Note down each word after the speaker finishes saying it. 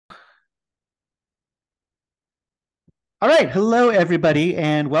All right. Hello, everybody,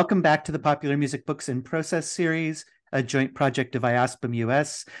 and welcome back to the Popular Music Books in Process series, a joint project of IASPM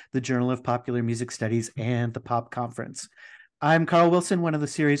US, the Journal of Popular Music Studies, and the Pop Conference. I'm Carl Wilson, one of the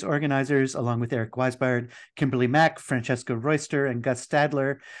series organizers, along with Eric Weisbard, Kimberly Mack, Francesca Royster, and Gus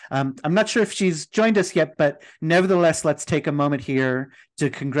Stadler. I'm not sure if she's joined us yet, but nevertheless, let's take a moment here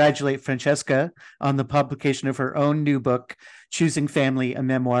to congratulate Francesca on the publication of her own new book, Choosing Family, a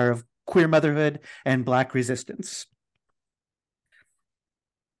memoir of queer motherhood and Black resistance.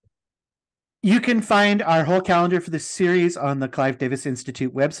 You can find our whole calendar for this series on the Clive Davis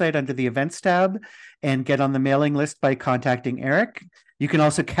Institute website under the events tab and get on the mailing list by contacting Eric. You can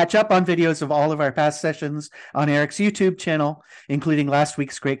also catch up on videos of all of our past sessions on Eric's YouTube channel, including last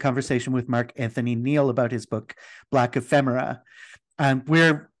week's great conversation with Mark Anthony Neal about his book, Black Ephemera.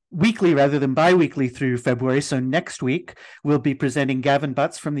 We're weekly rather than bi-weekly through February. So next week, we'll be presenting Gavin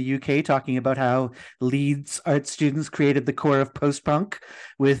Butts from the UK talking about how Leeds art students created the core of post-punk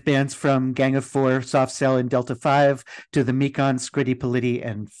with bands from Gang of Four, Soft Cell, and Delta 5 to the Mekon, Scritti Politti,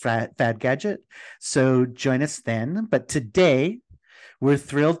 and Fad Gadget. So join us then. But today, we're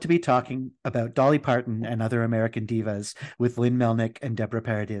thrilled to be talking about Dolly Parton and other American divas with Lynn Melnick and Deborah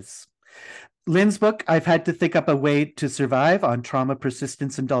Paredez. Lynn's book, I've Had to Think Up a Way to Survive on Trauma,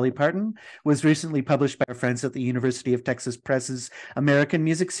 Persistence, and Dolly Parton, was recently published by our friends at the University of Texas Press's American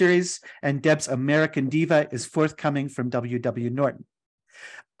Music Series, and Deb's American Diva is forthcoming from W.W. Norton.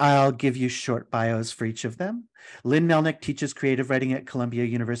 I'll give you short bios for each of them. Lynn Melnick teaches creative writing at Columbia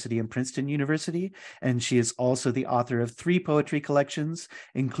University and Princeton University, and she is also the author of 3 poetry collections,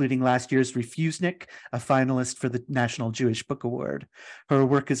 including last year's Refusenik, a finalist for the National Jewish Book Award. Her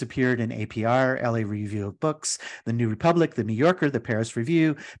work has appeared in APR, LA Review of Books, The New Republic, The New Yorker, The Paris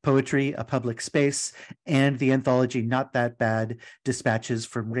Review, Poetry, A Public Space, and the anthology Not That Bad, Dispatches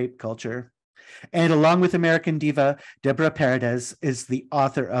from Rape Culture. And along with American Diva, Deborah Paredez is the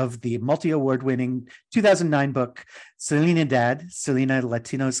author of the multi-award-winning 2009 book, Selenidad, Selena,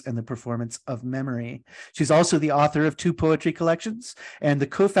 Latinos, and the Performance of Memory. She's also the author of 2 poetry collections and the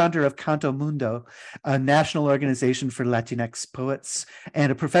co-founder of Canto Mundo, a national organization for Latinx poets, and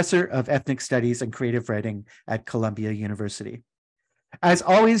a professor of ethnic studies and creative writing at Columbia University. As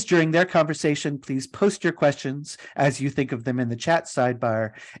always, during their conversation, please post your questions as you think of them in the chat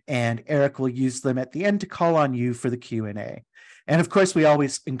sidebar, and Eric will use them at the end to call on you for the Q&A. And of course, we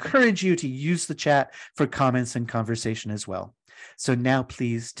always encourage you to use the chat for comments and conversation as well. So now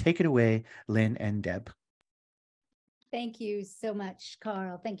please take it away, Lynn and Deb. Thank you so much,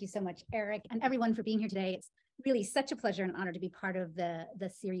 Carl. Thank you so much, Eric, and everyone for being here today. It's really such a pleasure and honor to be part of the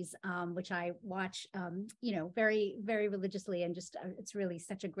series, which I watch, very, very religiously, and just it's really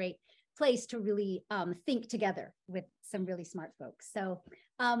such a great place to really think together with some really smart folks. So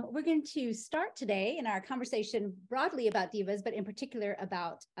we're going to start today in our conversation broadly about divas, but in particular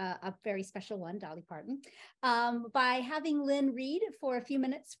about a very special one, Dolly Parton, by having Lynn read for a few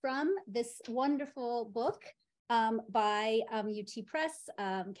minutes from this wonderful book by UT Press.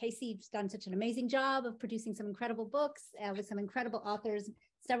 Casey's done such an amazing job of producing some incredible books with some incredible authors,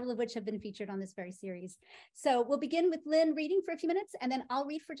 several of which have been featured on this very series. So we'll begin with Lynn reading for a few minutes, and then I'll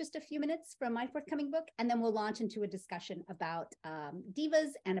read for just a few minutes from my forthcoming book, and then we'll launch into a discussion about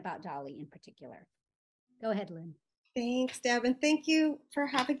divas and about Dolly in particular. Go ahead, Lynn. Thanks, Deb, and thank you for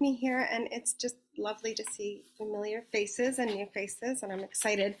having me here. And it's just lovely to see familiar faces and new faces, and I'm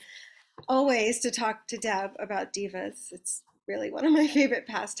excited always to talk to Deb about divas. It's really one of my favorite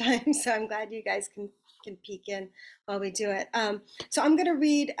pastimes, so I'm glad you guys can peek in while we do it. So I'm going to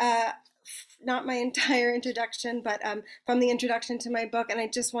read not my entire introduction, but from the introduction to my book, and I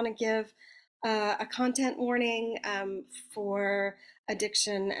just want to give a content warning for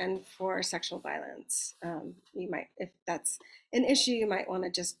addiction and for sexual violence. You might, if that's an issue, you might want to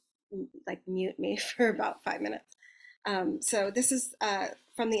just like mute me for about 5 minutes. So this is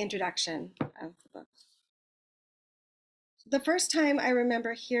from the introduction of the book. The first time I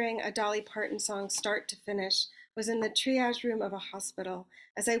remember hearing a Dolly Parton song start to finish was in the triage room of a hospital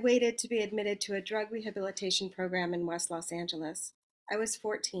as I waited to be admitted to a drug rehabilitation program in West Los Angeles. I was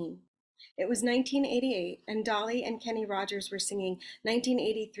 14. It was 1988, and Dolly and Kenny Rogers were singing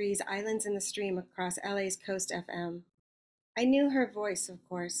 1983's Islands in the Stream across LA's Coast FM. I knew her voice, of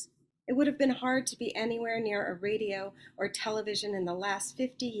course. It would have been hard to be anywhere near a radio or television in the last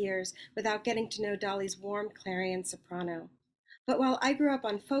 50 years without getting to know Dolly's warm clarion soprano. But while I grew up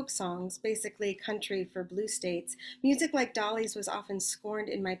on folk songs, basically country for blue states, music like Dolly's was often scorned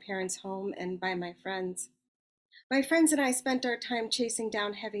in my parents' home and by my friends. My friends and I spent our time chasing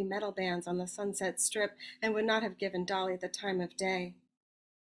down heavy metal bands on the Sunset Strip and would not have given Dolly the time of day.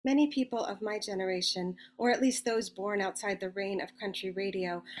 Many people of my generation, or at least those born outside the reign of country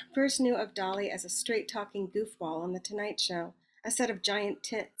radio, first knew of Dolly as a straight-talking goofball on The Tonight Show, a set of giant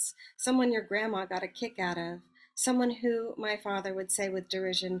tits, someone your grandma got a kick out of, someone who, my father would say with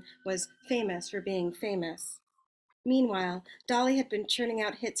derision, was famous for being famous. Meanwhile, Dolly had been churning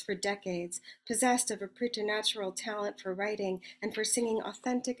out hits for decades, possessed of a preternatural talent for writing and for singing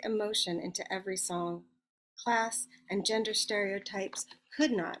authentic emotion into every song. Class and gender stereotypes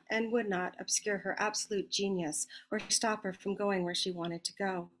could not and would not obscure her absolute genius or stop her from going where she wanted to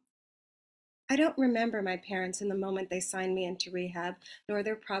go. I don't remember my parents in the moment they signed me into rehab, nor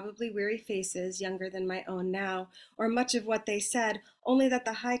their probably weary faces, younger than my own now, or much of what they said, only that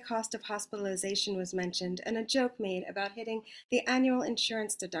the high cost of hospitalization was mentioned and a joke made about hitting the annual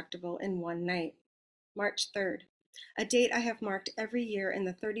insurance deductible in one night. March 3rd, a date I have marked every year in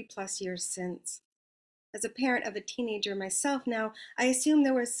the 30-plus years since. As a parent of a teenager myself now, I assume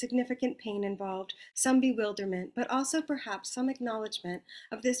there was significant pain involved, some bewilderment, but also perhaps some acknowledgement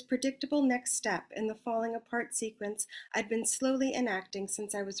of this predictable next step in the falling apart sequence I'd been slowly enacting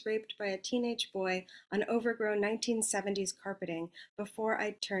since I was raped by a teenage boy on overgrown 1970s carpeting before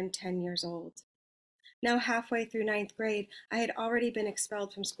I'd turned 10 years old. Now halfway through 9th grade, I had already been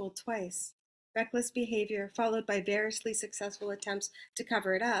expelled from school twice. Reckless behavior, followed by variously successful attempts to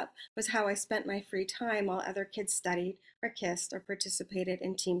cover it up, was how I spent my free time while other kids studied or kissed or participated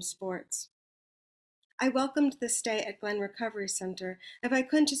in team sports. I welcomed the stay at Glen Recovery Center. If I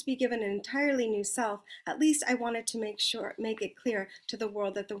couldn't just be given an entirely new self, at least I wanted to make it clear to the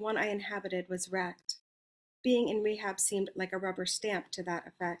world that the one I inhabited was wrecked. Being in rehab seemed like a rubber stamp to that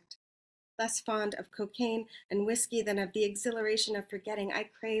effect. Less fond of cocaine and whiskey than of the exhilaration of forgetting, I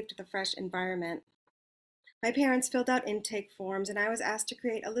craved the fresh environment. My parents filled out intake forms, and I was asked to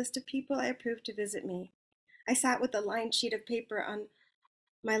create a list of people I approved to visit me. I sat with a lined sheet of paper on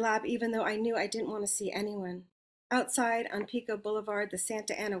my lap, even though I knew I didn't want to see anyone. Outside, on Pico Boulevard, the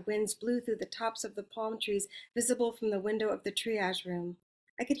Santa Ana winds blew through the tops of the palm trees visible from the window of the triage room.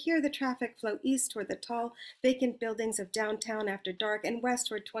 I could hear the traffic flow east toward the tall, vacant buildings of downtown after dark and west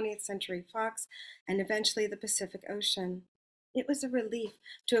toward 20th Century Fox and eventually the Pacific Ocean. It was a relief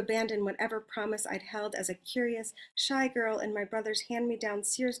to abandon whatever promise I'd held as a curious, shy girl in my brother's hand-me-down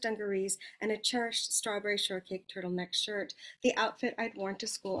Sears dungarees and a cherished strawberry shortcake turtleneck shirt, the outfit I'd worn to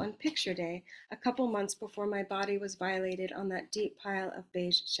school on picture day, a couple months before my body was violated on that deep pile of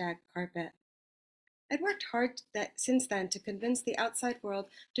beige shag carpet. I'd worked hard since then to convince the outside world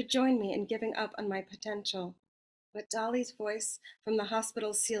to join me in giving up on my potential. But Dolly's voice from the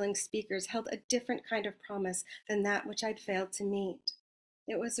hospital's ceiling speakers held a different kind of promise than that which I'd failed to meet.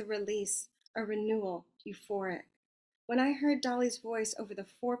 It was a release, a renewal, euphoric. When I heard Dolly's voice over the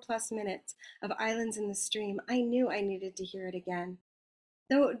 4+ minutes of Islands in the Stream, I knew I needed to hear it again.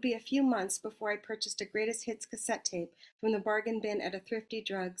 Though it would be a few months before I purchased a greatest hits cassette tape from the bargain bin at a thrifty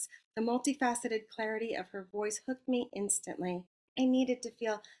drugs, the multifaceted clarity of her voice hooked me instantly. I needed to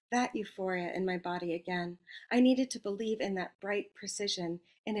feel that euphoria in my body again. I needed to believe in that bright precision,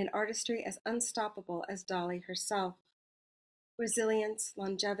 in an artistry as unstoppable as Dolly herself. Resilience,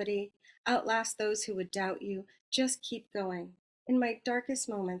 longevity, outlast those who would doubt you, just keep going. In my darkest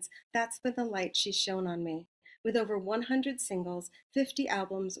moments, that's been the light she's shone on me. With over 100 singles, 50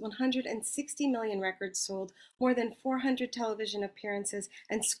 albums, 160 million records sold, more than 400 television appearances,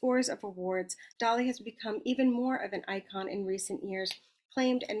 and scores of awards, Dolly has become even more of an icon in recent years,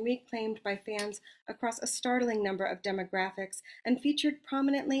 claimed and reclaimed by fans across a startling number of demographics, and featured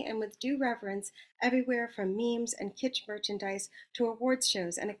prominently and with due reverence everywhere from memes and kitsch merchandise to awards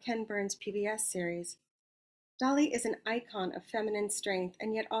shows and a Ken Burns PBS series. Dolly is an icon of feminine strength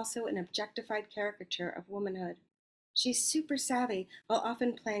and yet also an objectified caricature of womanhood. She's super savvy while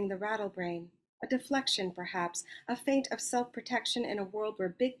often playing the rattlebrain, a deflection perhaps, a feint of self-protection in a world where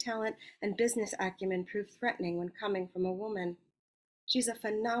big talent and business acumen prove threatening when coming from a woman. She's a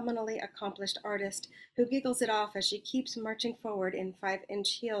phenomenally accomplished artist who giggles it off as she keeps marching forward in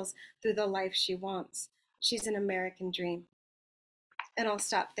 5-inch heels through the life she wants. She's an American dream. And I'll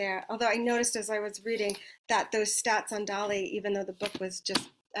stop there. Although I noticed as I was reading that those stats on Dolly, even though the book was just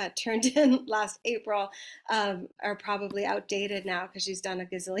turned in last April, are probably outdated now because she's done a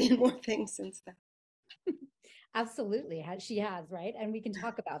gazillion more things since then. Absolutely, she has, right? And we can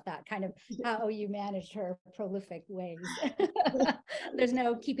talk about that, kind of how you managed her prolific ways. There's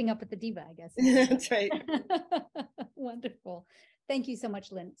no keeping up with the diva, I guess. That's right. Wonderful. Thank you so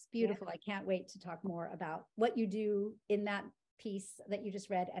much, Lynn. It's beautiful. Yeah. I can't wait to talk more about what you do in that piece that you just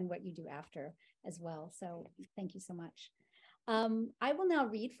read and what you do after as well. So thank you so much. I will now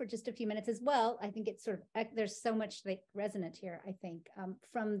read for just a few minutes as well. I think it's sort of, there's so much like resonant here, I think,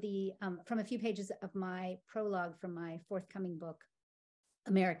 from a few pages of my prologue from my forthcoming book,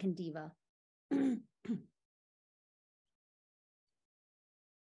 American Diva.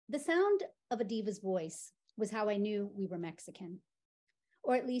 The sound of a diva's voice was how I knew we were Mexican,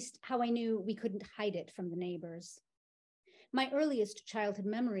 or at least how I knew we couldn't hide it from the neighbors. My earliest childhood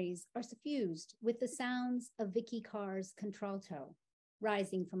memories are suffused with the sounds of Vicky Carr's contralto,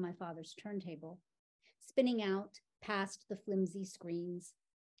 rising from my father's turntable, spinning out past the flimsy screens.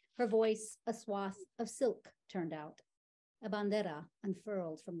 Her voice, a swath of silk turned out, a bandera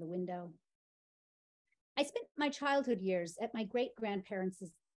unfurled from the window. I spent my childhood years at my great-grandparents'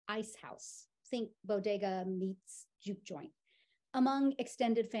 ice house, think bodega meets juke joint, among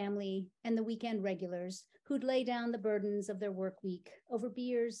extended family and the weekend regulars who'd lay down the burdens of their work week over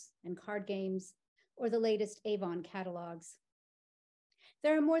beers and card games or the latest Avon catalogs.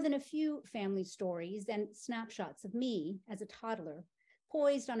 There are more than a few family stories and snapshots of me as a toddler,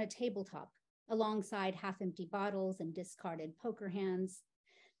 poised on a tabletop alongside half-empty bottles and discarded poker hands,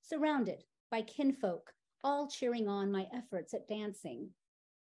 surrounded by kinfolk, all cheering on my efforts at dancing,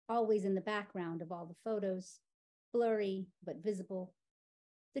 always in the background of all the photos, blurry but visible,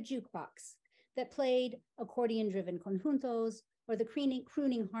 the jukebox that played accordion-driven conjuntos or the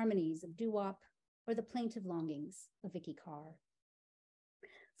crooning harmonies of doo-wop or the plaintive longings of Vicky Carr.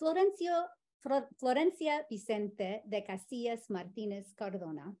 Florencia Vicente de Casillas Martinez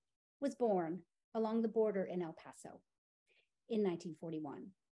Cardona was born along the border in El Paso in 1941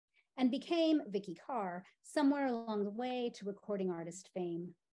 and became Vicky Carr somewhere along the way to recording artist fame,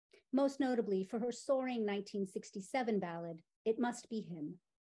 most notably for her soaring 1967 ballad, It Must Be Him.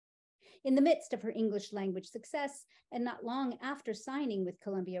 In the midst of her English language success, and not long after signing with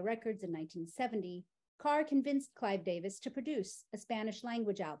Columbia Records in 1970, Carr convinced Clive Davis to produce a Spanish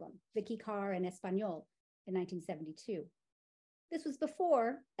language album, Vicky Carr en Español, in 1972. This was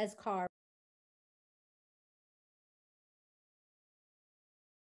before, as Carr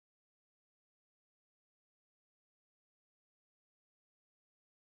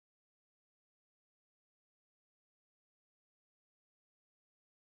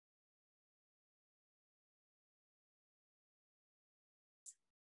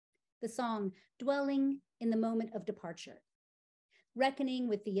the song dwelling in the moment of departure, reckoning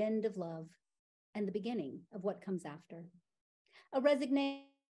with the end of love and the beginning of what comes after. A resignation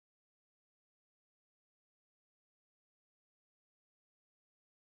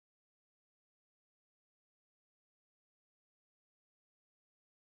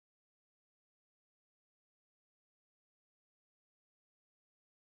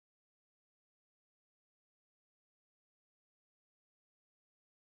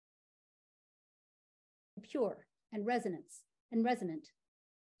pure and resonant,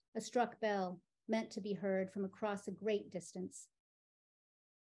 a struck bell meant to be heard from across a great distance.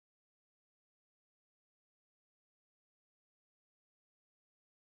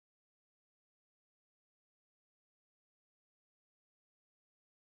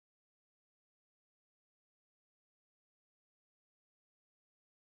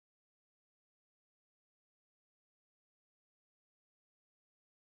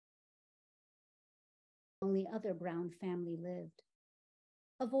 Only other Brown family lived.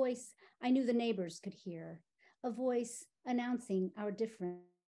 A voice I knew the neighbors could hear, a voice announcing our difference.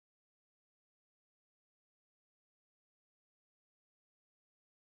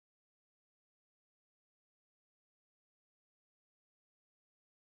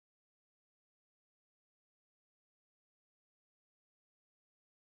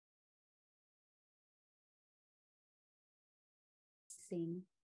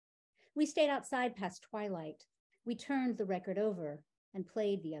 We stayed outside past twilight. We turned the record over and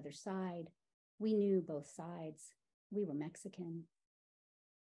played the other side. We knew both sides. We were Mexican.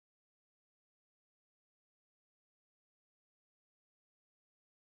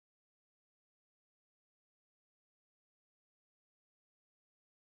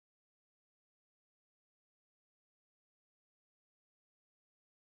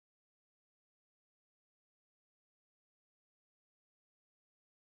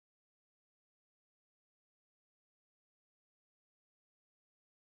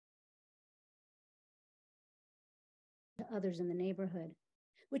 To others in the neighborhood,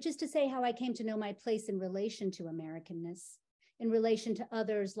 which is to say how I came to know my place in relation to Americanness, in relation to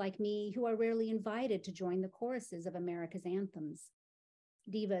others like me who are rarely invited to join the choruses of America's anthems.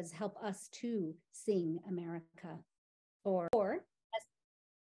 Divas help us to sing America, or as,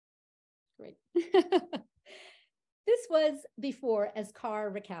 great. This was before, as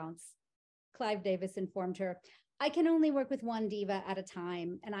Carr recounts, Clive Davis informed her, I can only work with one diva at a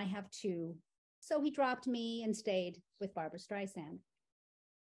time, and I have two. So he dropped me and stayed with Barbra Streisand.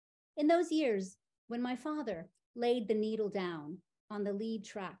 In those years, when my father laid the needle down on the lead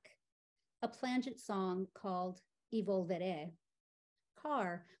track, a plangent song called Y Volveré,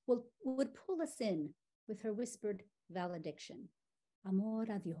 Carr would pull us in with her whispered valediction, amor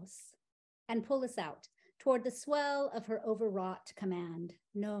a Dios, and pull us out toward the swell of her overwrought command,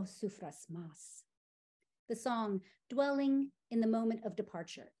 no sufras más. The song dwelling in the moment of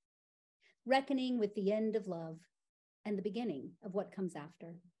departure, reckoning with the end of love and the beginning of what comes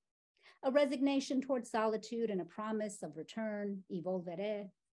after. A resignation toward solitude and a promise of return, y volveré.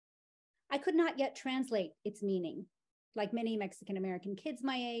 I could not yet translate its meaning. Like many Mexican-American kids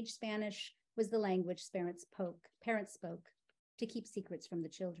my age, Spanish was the language parents spoke to keep secrets from the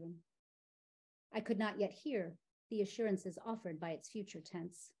children. I could not yet hear the assurances offered by its future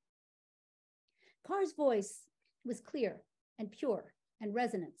tense. Carr's voice was clear and pure and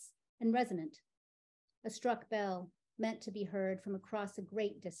resonant, a struck bell meant to be heard from across a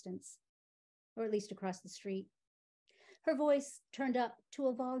great distance, or at least across the street. Her voice turned up to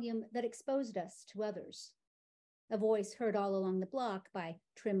a volume that exposed us to others, a voice heard all along the block by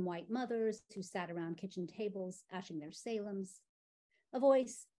trim white mothers who sat around kitchen tables ashing their Salems, a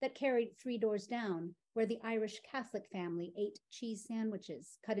voice that carried 3 doors down where the Irish Catholic family ate cheese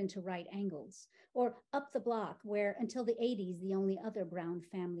sandwiches cut into right angles, or up the block where until the 80s the only other brown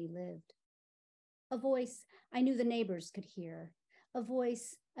family lived. A voice I knew the neighbors could hear, a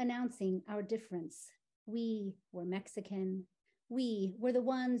voice announcing our difference. We were Mexican. We were the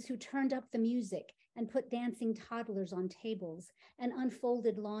ones who turned up the music and put dancing toddlers on tables and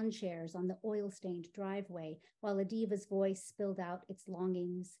unfolded lawn chairs on the oil-stained driveway while a diva's voice spilled out its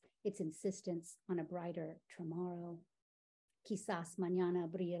longings, its insistence on a brighter tomorrow. Quizás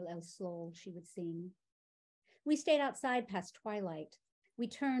mañana brille el sol, she would sing. We stayed outside past twilight. We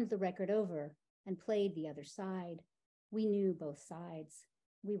turned the record over and played the other side. We knew both sides.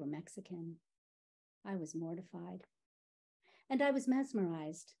 We were Mexican. I was mortified. And I was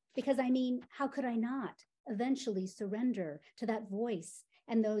mesmerized, because how could I not eventually surrender to that voice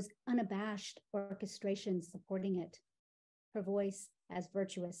and those unabashed orchestrations supporting it? Her voice as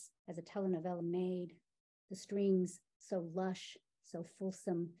virtuous as a telenovela maid, the strings so lush, so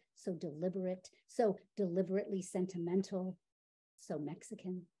fulsome, so deliberately sentimental, so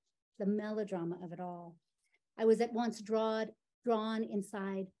Mexican, the melodrama of it all. I was at once drawn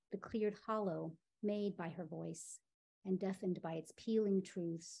inside the cleared hollow made by her voice and deafened by its pealing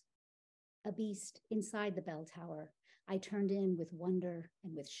truths. A beast inside the bell tower, I turned in with wonder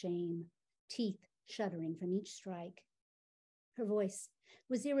and with shame, teeth shuddering from each strike. Her voice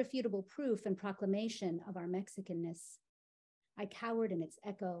was irrefutable proof and proclamation of our Mexicanness. I cowered in its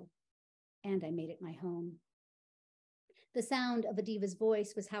echo, and I made it my home. The sound of a diva's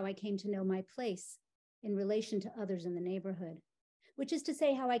voice was how I came to know my place in relation to others in the neighborhood, which is to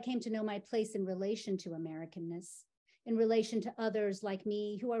say how I came to know my place in relation to Americanness, in relation to others like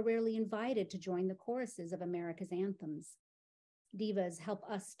me who are rarely invited to join the choruses of America's anthems. Divas help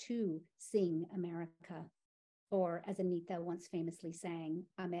us too sing America, or as Anita once famously sang,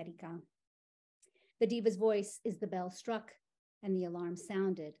 America. The diva's voice is the bell struck and the alarm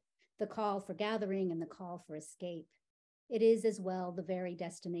sounded, the call for gathering and the call for escape. It is as well the very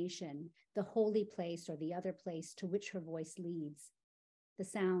destination, the holy place or the other place to which her voice leads, the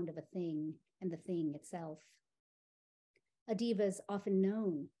sound of a thing and the thing itself. A diva is often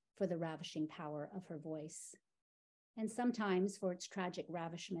known for the ravishing power of her voice, and sometimes for its tragic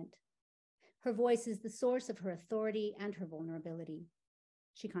ravishment. Her voice is the source of her authority and her vulnerability.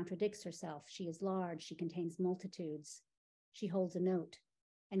 She contradicts herself. She is large. She contains multitudes. She holds a note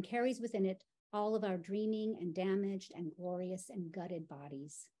and carries within it all of our dreaming and damaged and glorious and gutted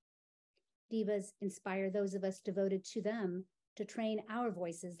bodies. Divas inspire those of us devoted to them to train our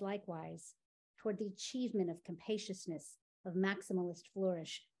voices likewise toward the achievement of capaciousness, of maximalist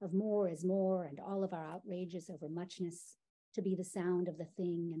flourish, of more is more, and all of our outrages over muchness, to be the sound of the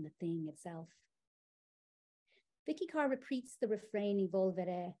thing and the thing itself. Vicky Carr repeats the refrain, y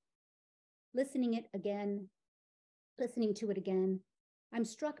volveré. Listening to it again, I'm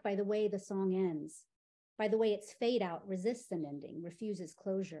struck by the way the song ends, by the way its fade out resists an ending, refuses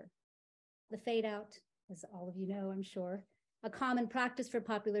closure. The fade out, as all of you know, I'm sure, a common practice for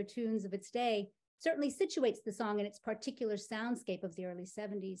popular tunes of its day, certainly situates the song in its particular soundscape of the early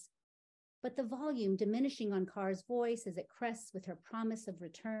 70s. But the volume diminishing on Carr's voice as it crests with her promise of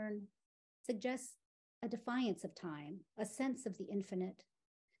return suggests a defiance of time, a sense of the infinite.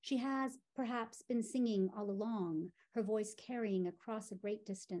 She has perhaps been singing all along, her voice carrying across a great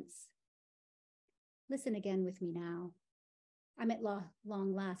distance. Listen again with me now. I'm at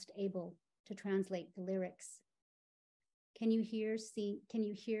long last able to translate the lyrics. Can you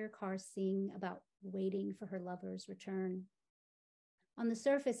hear Car sing about waiting for her lover's return? On the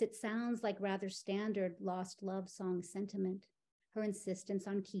surface, it sounds like rather standard lost love song sentiment, her insistence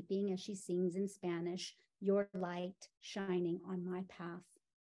on keeping, as she sings in Spanish, your light shining on my path.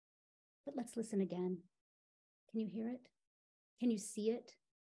 But let's listen again. Can you hear it? Can you see it?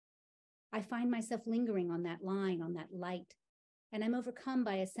 I find myself lingering on that line, on that light, and I'm overcome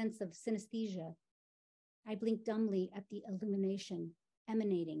by a sense of synesthesia. I blink dumbly at the illumination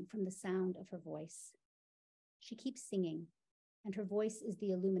emanating from the sound of her voice. She keeps singing, and her voice is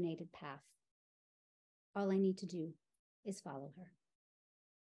the illuminated path. All I need to do is follow her.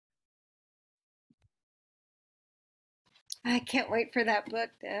 I can't wait for that book,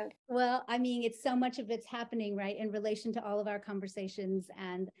 Deb. Well, I mean, it's so much of it's happening, right, in relation to all of our conversations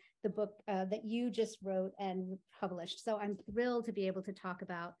and the book that you just wrote and published. So I'm thrilled to be able to talk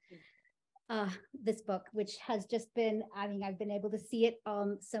about this book, which has just been, I mean, I've been able to see it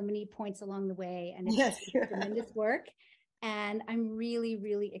so many points along the way, and it's tremendous work. And I'm really,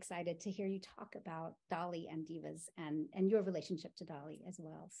 really excited to hear you talk about Dolly and Divas and your relationship to Dolly as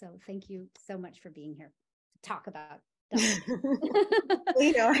well. So thank you so much for being here to talk about Dolly.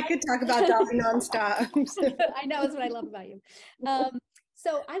 You know, I could talk about Dolly nonstop. I know, that's what I love about you.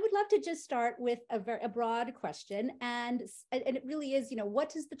 So I would love to just start with a broad question, and it really is, you know,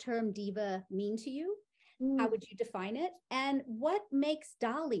 what does the term diva mean to you? How would you define it? And what makes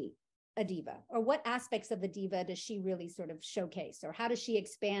Dolly a diva, or what aspects of the diva does she really sort of showcase, or how does she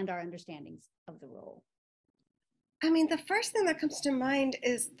expand our understandings of the role? I mean, the first thing that comes to mind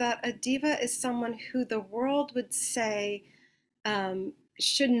is that a diva is someone who the world would say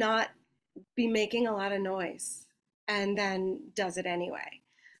should not be making a lot of noise, and then does it anyway.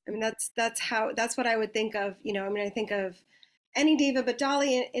 I mean, that's what I would think of. You know, I mean, I think of any diva, but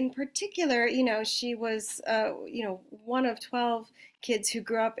Dolly in particular. You know, she was you know, one of 12 kids who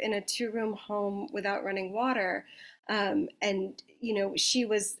grew up in a 2-room home without running water, and you know, she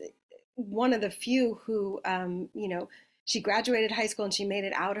was one of the few who, you know, she graduated high school and she made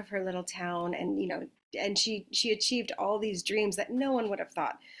it out of her little town, and you know, and she achieved all these dreams that no one would have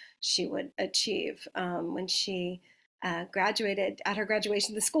thought she would achieve. When she graduated, at her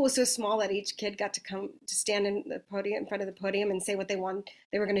graduation, the school was so small that each kid got to come to stand in front of the podium and say what they were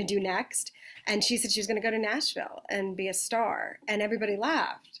going to do next. And she said she was going to go to Nashville and be a star, and everybody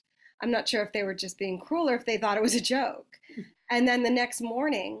laughed. I'm not sure if they were just being cruel or if they thought it was a joke. And then the next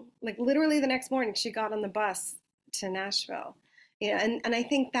morning, like literally the next morning, she got on the bus to Nashville. You know, and I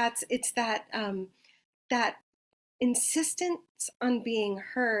think it's that that insistence on being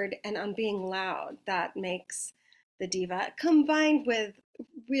heard and on being loud that makes the diva, combined with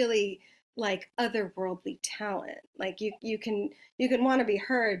really like otherworldly talent. Like you can want to be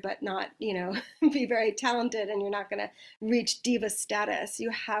heard, but not, you know, be very talented, and you're not going to reach diva status.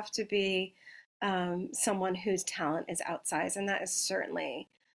 You have to be someone whose talent is outsized, and that is certainly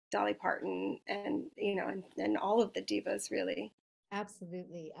Dolly Parton, and you know, and all of the divas, really.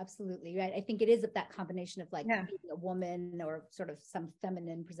 Absolutely, absolutely, right. I think it is that combination of like being a woman or sort of some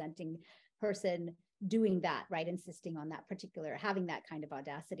feminine presenting person doing that, right, insisting on that particular, having that kind of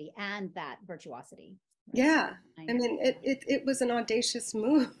audacity and that virtuosity. Right? Yeah, I mean, it was an audacious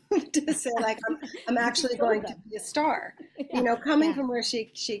move to say, like, I'm actually going to be a star. You know, coming from where she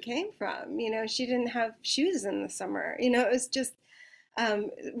came from. You know, she didn't have shoes in the summer. You know, it was just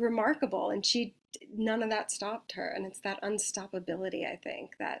remarkable, and none of that stopped her. And it's that unstoppability, I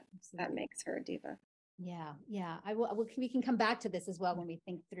think, that makes her a diva. Yeah. We can come back to this as well when we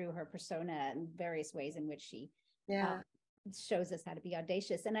think through her persona and various ways in which she shows us how to be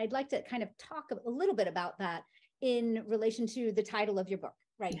audacious. And I'd like to kind of talk a little bit about that in relation to the title of your book,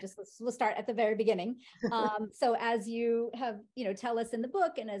 right? Just we'll start at the very beginning. So as you have, you know, tell us in the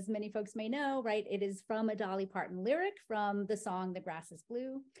book, and as many folks may know, right, it is from a Dolly Parton lyric from the song "The Grass is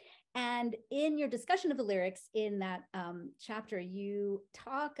Blue." And in your discussion of the lyrics in that chapter, you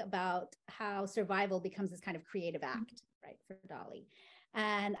talk about how survival becomes this kind of creative act, right, for Dolly.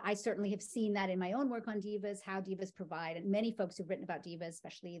 And I certainly have seen that in my own work on divas, how divas provide, and many folks who've written about divas,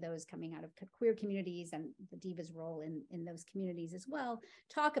 especially those coming out of queer communities and the divas' role in those communities as well,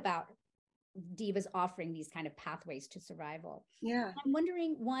 talk about divas offering these kind of pathways to survival. Yeah. I'm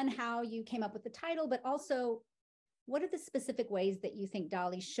wondering, one, how you came up with the title, but also what are the specific ways that you think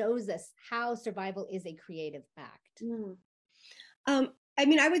Dolly shows us how survival is a creative act? I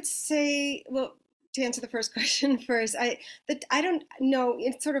mean, I would say, well, to answer the first question first, I don't know.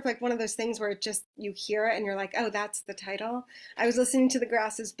 It's sort of like one of those things where it just, you hear it and you're like, oh, that's the title. I was listening to The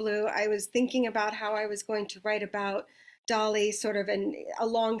Grass is Blue. I was thinking about how I was going to write about Dolly sort of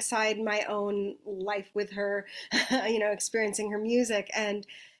alongside my own life with her, experiencing her music, and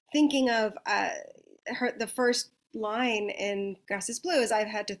thinking of the first line in Grass is Blue is, I've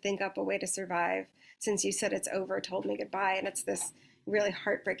had to think up a way to survive since you said it's over, told me goodbye. And it's this really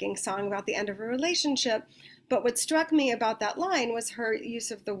heartbreaking song about the end of a relationship. But what struck me about that line was her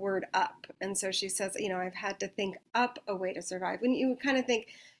use of the word up. And so she says, I've had to think up a way to survive. When you kind of think,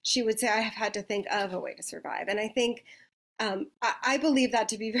 she would say, I have had to think of a way to survive. And I think I believe that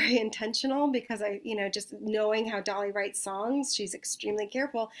to be very intentional, because just knowing how Dolly writes songs, she's extremely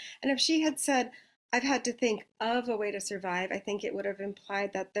careful. And if she had said, I've had to think of a way to survive, I think it would have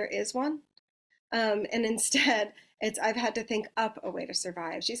implied that there is one. And instead, it's, I've had to think up a way to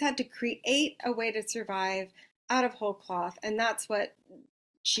survive. She's had to create a way to survive out of whole cloth. And that's what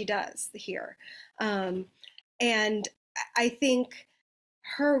she does here. And I think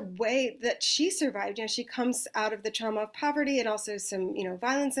her way that she survived, she comes out of the trauma of poverty and also some,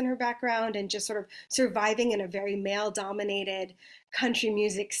 violence in her background, and just sort of surviving in a very male-dominated country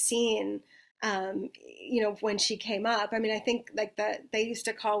music scene. When she came up, I mean, I think like they used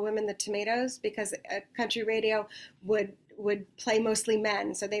to call women the tomatoes, because country radio would play mostly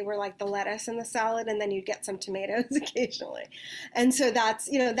men. So they were like the lettuce in the salad, and then you'd get some tomatoes occasionally. And so that's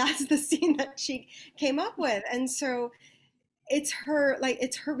the scene that she came up with. And so it's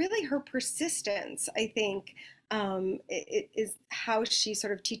really her persistence, I think, it is how she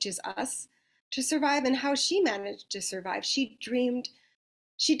sort of teaches us to survive, and how she managed to survive. She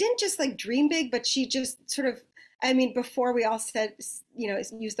didn't just like dream big, but she just sort of, I mean, before we all said,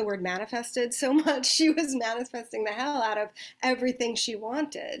 use the word manifested so much, she was manifesting the hell out of everything she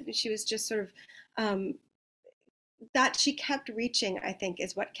wanted. She was just sort of, that she kept reaching, I think,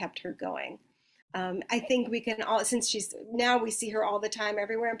 is what kept her going. I think we can all, since now we see her all the time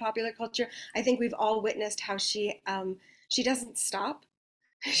everywhere in popular culture, I think we've all witnessed how she doesn't stop.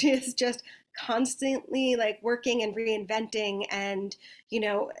 She is just constantly like working and reinventing, and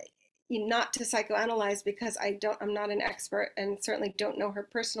not to psychoanalyze, because I'm not an expert and certainly don't know her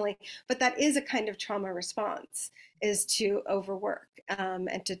personally, but that is a kind of trauma response, is to overwork,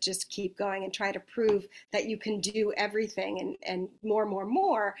 and to just keep going and try to prove that you can do everything and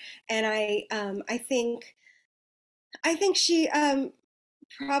more. And I think she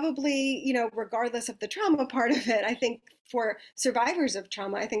probably, regardless of the trauma part of it, I think for survivors of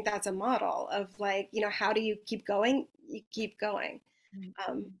trauma, I think that's a model of like, how do you keep going? You keep going.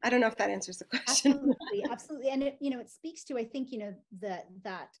 I don't know if that answers the question. Absolutely. And it speaks to, I think, the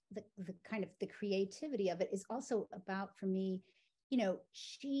kind of the creativity of it is also about, for me,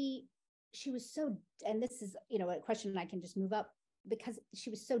 she was so, and this is, a question I can just move up, because she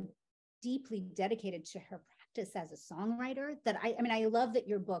was so deeply dedicated to her practice as a songwriter, that I love that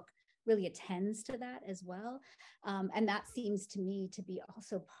your book really attends to that as well. And that seems to me to be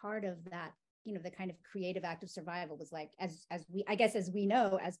also part of that, the kind of creative act of survival was like, as we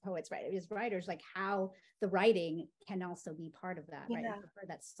know, as poets, right, as writers, like how the writing can also be part of that, right? For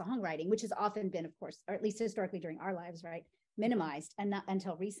that songwriting, which has often been, of course, or at least historically during our lives, right, minimized, and not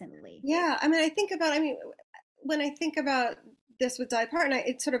until recently. Yeah, when I think about this with Dolly Parton,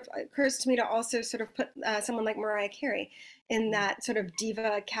 it sort of occurs to me to also sort of put someone like Mariah Carey in that sort of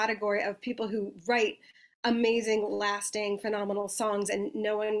diva category of people who write amazing, lasting, phenomenal songs, and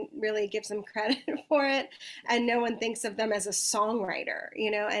no one really gives them credit for it, and no one thinks of them as a songwriter,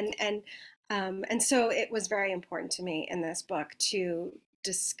 and so it was very important to me in this book to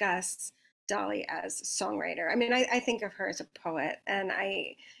discuss Dolly as a songwriter. I mean, I think of her as a poet, and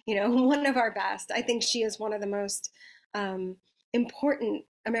one of our best. I think she is one of the most important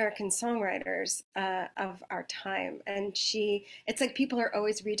American songwriters of our time, and it's like people are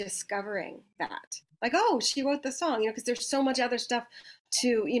always rediscovering that. Like, oh, she wrote the song, because there's so much other stuff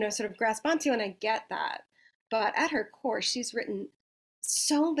to, sort of grasp onto, and I get that. But at her core, she's written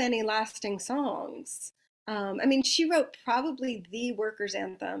so many lasting songs. She wrote probably the workers'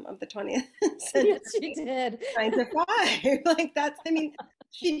 anthem of the 20th century. Yes, she did. 9 to 5. Like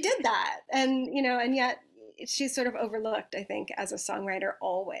she did that. And yet she's sort of overlooked, I think, as a songwriter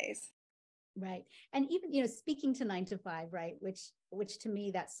always. Right. And even, speaking to 9 to 5, right, which to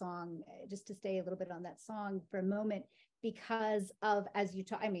me, that song, just to stay a little bit on that song for a moment, because of, as you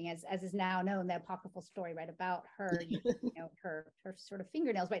talk, as is now known, the apocryphal story, right, about her, her sort of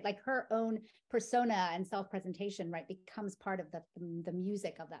fingernails, right, like her own persona and self-presentation, right, becomes part of the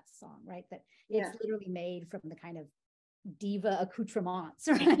music of that song, right, that it's literally made from the kind of diva accoutrements,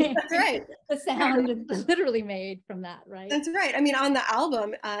 right? That's right. The sound is literally made from that, right? That's right. I mean, on the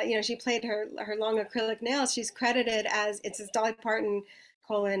album, she played her long acrylic nails. She's credited as, it says Dolly Parton,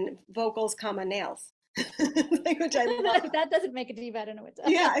 vocals, nails. Which I love. That doesn't make a diva, I don't know what does.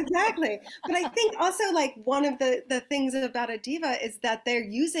 Yeah, exactly. But I think also, like, one of the things about a diva is that they're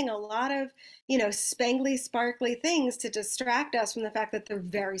using a lot of, spangly, sparkly things to distract us from the fact that they're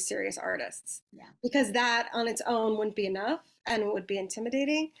very serious artists. Yeah. Because that on its own wouldn't be enough and would be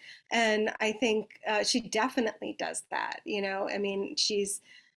intimidating. And I think she definitely does that. I mean, she's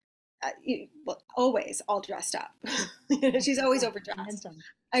always all dressed up. She's always overdressed.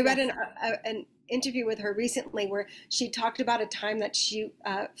 I read an interview with her recently where she talked about a time that she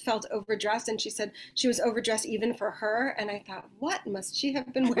felt overdressed, and she said she was overdressed even for her. And I thought, what must she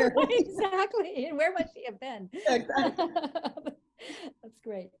have been wearing? Exactly. And where must she have been? Exactly. That's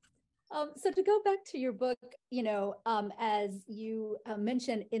great. So to go back to your book, as you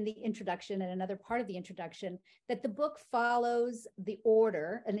mentioned in the introduction and another part of the introduction, that the book follows the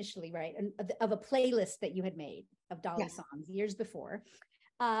order initially, right, of a playlist that you had made of Dolly songs years before.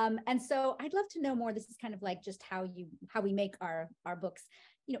 And so I'd love to know more. This is kind of like just how we make our books.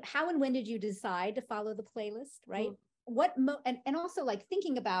 How and when did you decide to follow the playlist, right? And also, like,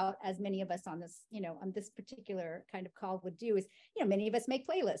 thinking about, as many of us on this, on this particular kind of call would do, is, many of us make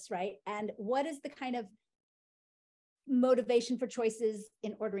playlists, right? And what is the kind of motivation for choices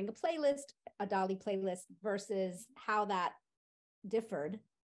in ordering a playlist, a Dolly playlist, versus how that differed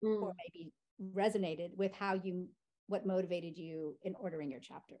or maybe resonated with what motivated you in ordering your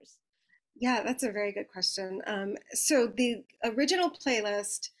chapters? Yeah, that's a very good question. So the original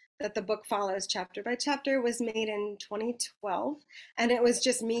playlist that the book follows chapter by chapter was made in 2012. And it was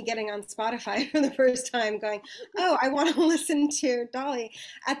just me getting on Spotify for the first time going, oh, I want to listen to Dolly.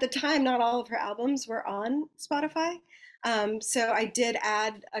 At the time, not all of her albums were on Spotify. So I did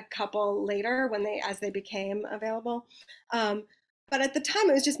add a couple later as they became available. But at the time,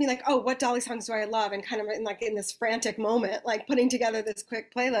 it was just me like, oh, what Dolly songs do I love? And kind of in this frantic moment, like putting together this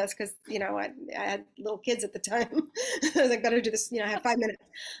quick playlist because, I had little kids at the time. I was like, better do this, I have 5 minutes.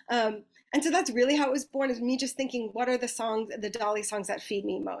 And so that's really how it was born, is me just thinking, what are the Dolly songs that feed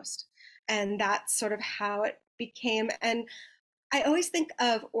me most? And that's sort of how it became. And I always think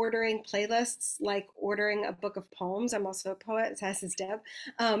of ordering playlists like ordering a book of poems. I'm also a poet, as is Deb.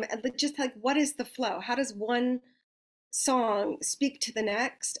 And just like, what is the flow? How does one song speak to the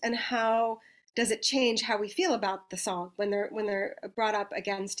next, and how does it change how we feel about the song when they're brought up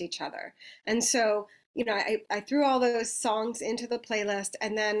against each other? And so, I threw all those songs into the playlist,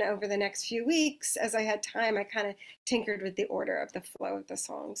 and then over the next few weeks, as I had time, I kind of tinkered with the order of the flow of the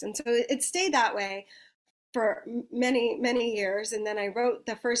songs. And so it stayed that way for many, many years. And then I wrote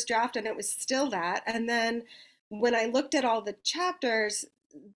the first draft, and it was still that. And then when I looked at all the chapters,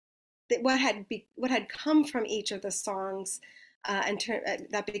 what had come from each of the songs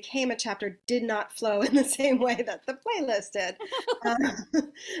that became a chapter did not flow in the same way that the playlist did.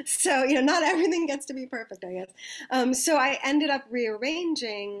 So, not everything gets to be perfect, I guess. So I ended up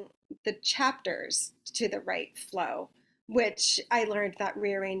rearranging the chapters to the right flow, which I learned that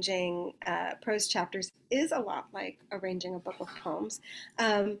rearranging prose chapters is a lot like arranging a book of poems.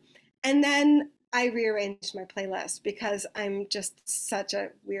 And then I rearranged my playlist because I'm just such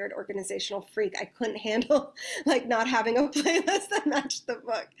a weird organizational freak. I couldn't handle not having a playlist that matched the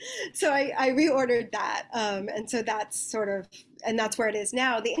book. So I reordered that. And so that's that's where it is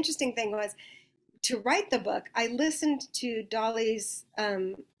now. The interesting thing was, to write the book, I listened to Dolly's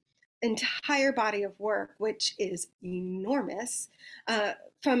entire body of work, which is enormous,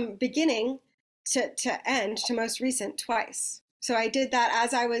 from beginning to end to most recent twice. So I did that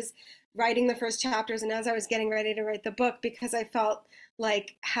as I was writing the first chapters and as I was getting ready to write the book, because I felt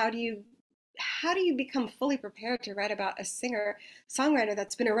like, how do you become fully prepared to write about a singer-songwriter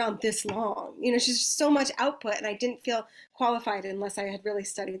that's been around this long? She's just so much output, and I didn't feel qualified unless I had really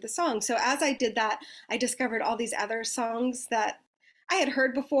studied the song. So as I did that, I discovered all these other songs that I had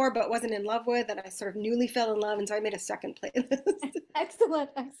heard before but wasn't in love with, and I sort of newly fell in love, and so I made a second playlist. Excellent.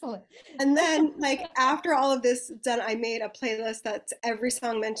 And then, after all of this done, I made a playlist that's every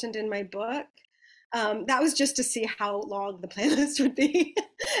song mentioned in my book. That was just to see how long the playlist would be.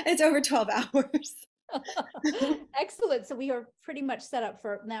 It's over 12 hours. Excellent. So we are pretty much set up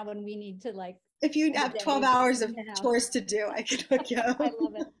for now when we need to if you have 12 hours of chores to do, I could hook you up. I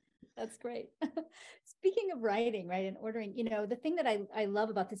love it. That's great. Speaking of writing, right, and ordering, the thing that I love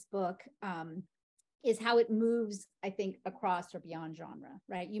about this book is how it moves, I think, across or beyond genre,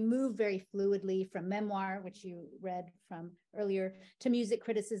 right? You move very fluidly from memoir, which you read from earlier, to music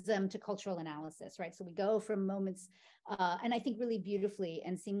criticism, to cultural analysis, right? So we go from moments, and I think really beautifully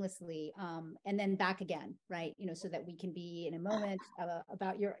and seamlessly, and then back again, right? So that we can be in a moment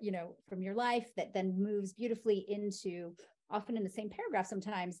about your, from your life that then moves beautifully into, often in the same paragraph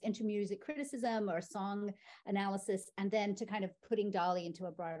sometimes, into music criticism or song analysis, and then to kind of putting Dolly into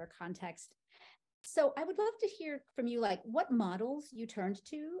a broader context. So I would love to hear from you, like, what models you turned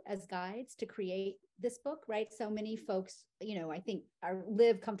to as guides to create this book, right? So many folks, I think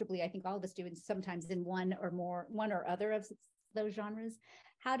live comfortably. I think all of us do, and sometimes in one or other of those genres.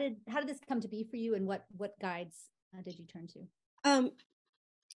 How did this come to be for you, and what guides did you turn to?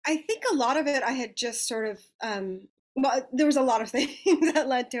 I think a lot of it I had just sort of, well, there was a lot of things that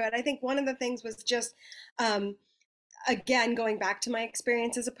led to it. I think one of the things was just, again, going back to my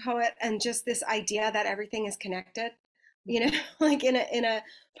experience as a poet, and just this idea that everything is connected. Like in a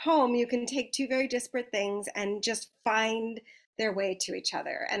poem, you can take two very disparate things and just find their way to each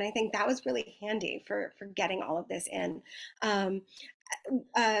other. And I think that was really handy for getting all of this in.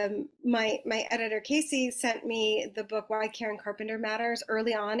 My editor Casey sent me the book Why Karen Carpenter Matters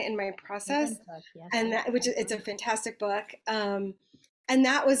early on in my process, and it's a fantastic book. And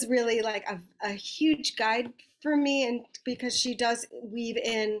that was really like a huge guide for me, and because she does weave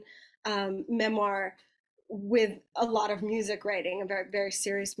in memoir with a lot of music writing, a very, very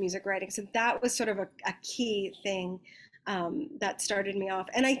serious music writing. So that was sort of a key thing that started me off.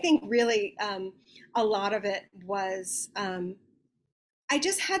 And I think really a lot of it was, I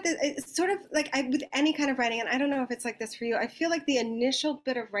just had this, it's sort of like with any kind of writing, and I don't know if it's like this for you, I feel like the initial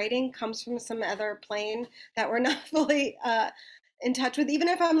bit of writing comes from some other plane that we're not fully in touch with. Even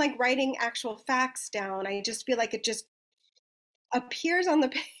if I'm like writing actual facts down, I just feel like it just appears on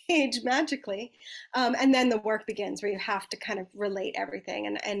the page magically, and then the work begins, where you have to kind of relate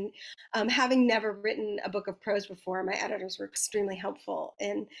everything. And having never written a book of prose before, my editors were extremely helpful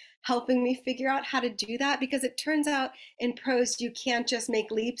in helping me figure out how to do that, because it turns out in prose you can't just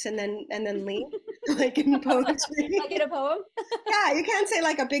make leaps and then leap like in poetry. Like in a poem. Yeah, you can't say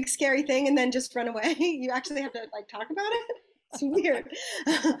like a big scary thing and then just run away. You actually have to like talk about it. It's weird.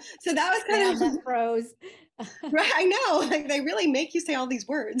 So that was kind of prose. Right, I know, like they really make you say all these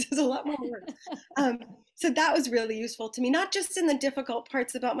words. There's a lot more words. So that was really useful to me, not just in the difficult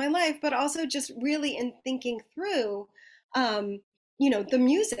parts about my life, but also just really in thinking through, the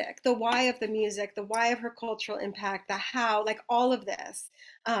music, the why of the music, the why of her cultural impact, the how, like all of this.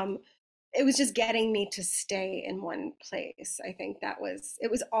 It was just getting me to stay in one place. I think it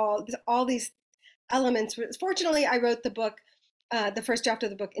was all these elements. Fortunately, I wrote the book, the first draft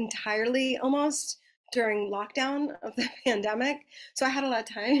of the book entirely almost during lockdown of the pandemic. So I had a lot of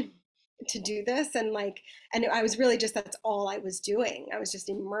time to do this, and I was really just, that's all I was doing. I was just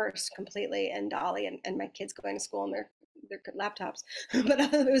immersed completely in Dolly and my kids going to school on their laptops. But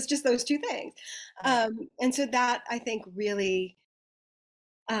it was just those two things. And so that, I think, really,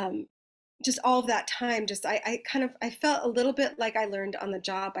 just all of that time, just I felt a little bit like I learned on the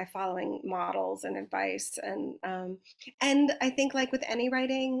job by following models and advice. And I think, like with any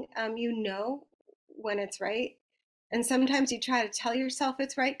writing, when it's right. And sometimes you try to tell yourself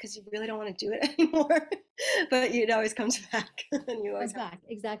it's right because you really don't want to do it anymore, but it always comes back. And you always comes back,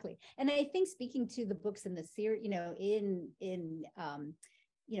 exactly. And I think, speaking to the books in the series, in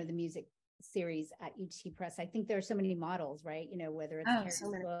the music series at UT Press, I think there are so many models, right? Whether it's Harry's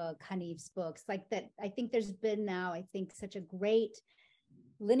book, Hanif's books, like that. I think there's been now, I think, such a great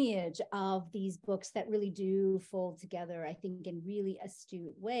lineage of these books that really do fold together, I think, in really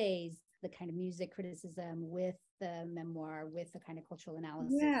astute ways, the kind of music criticism with the memoir, with the kind of cultural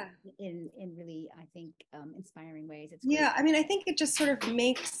analysis, in really, I think, inspiring ways. It's great. I mean, I think it just sort of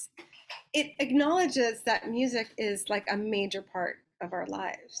it acknowledges that music is like a major part of our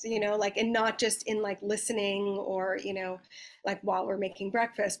lives, like, and not just in like listening or, like while we're making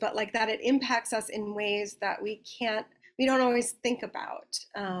breakfast, but like that it impacts us in ways that we don't always think about.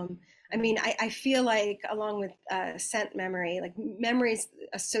 I mean, I feel like, along with scent memory, like memories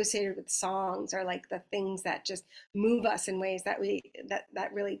associated with songs are like the things that just move us in ways that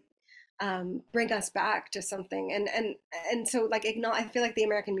really bring us back to something. And so, like, I feel like the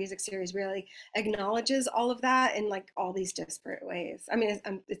American Music series really acknowledges all of that in like all these disparate ways. I mean,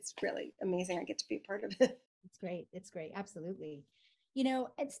 it's really amazing. I get to be a part of it. It's great. It's great. Absolutely.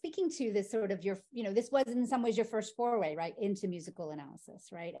 And speaking to this sort of this was in some ways your first foray, right, into musical analysis,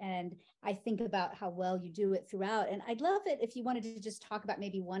 right? And I think about how well you do it throughout. And I'd love it if you wanted to just talk about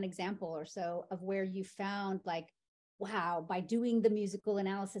maybe one example or so of where you found like wow, by doing the musical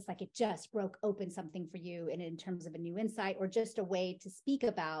analysis, like it just broke open something for you, and in terms of a new insight or just a way to speak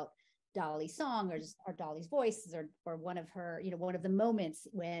about Dolly's song or Dolly's voice or one of her, one of the moments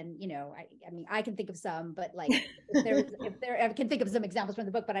when, I mean, I can think of some, but like if there, I can think of some examples from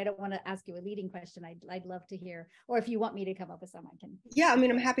the book, but I don't want to ask you a leading question. I'd love to hear, or if you want me to come up with some, I can. Yeah, I mean,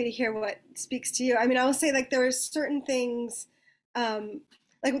 I'm happy to hear what speaks to you. I mean, I will say like there are certain things,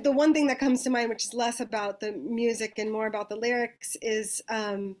 like the one thing that comes to mind, which is less about the music and more about the lyrics, is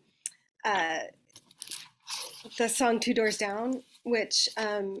the song Two Doors Down, which,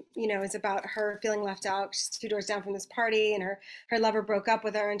 is about her feeling left out. She's 2 doors down from this party, and her lover broke up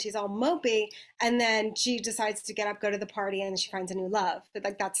with her, and she's all mopey. And then she decides to get up, go to the party, and she finds a new love. But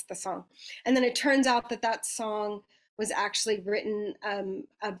like, that's the song. And then it turns out that song was actually written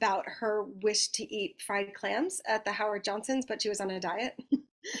about her wish to eat fried clams at the Howard Johnson's, but she was on a diet.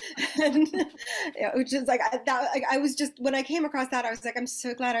 And which is like I was just, when I came across that, I was like, I'm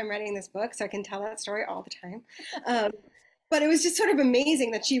so glad I'm writing this book so I can tell that story all the time. But it was just sort of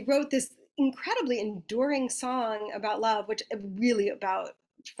amazing that she wrote this incredibly enduring song about love, which really about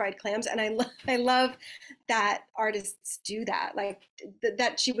fried clams. And I love that artists do that, like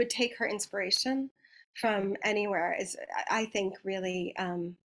that she would take her inspiration from anywhere is, I think, really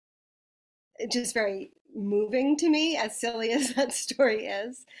just very moving to me, as silly as that story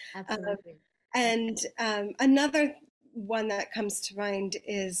is. Absolutely. And another one that comes to mind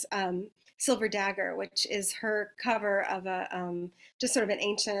is Silver Dagger, which is her cover of a just sort of an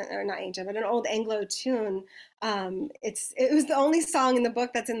ancient, or not ancient, but an old Anglo tune. It was the only song in the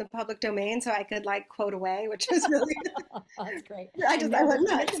book that's in the public domain, so I could like quote away, which was really that's great. I went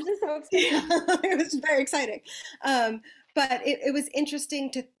nuts. It was very exciting. But it was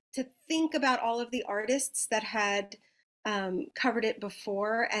interesting to think about all of the artists that had covered it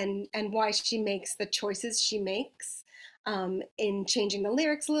before, and why she makes the choices she makes in changing the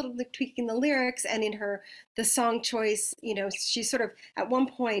lyrics a little bit, tweaking the lyrics, and in the song choice. She sort of at one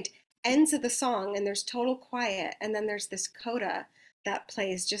point ends of the song and there's total quiet, and then there's this coda that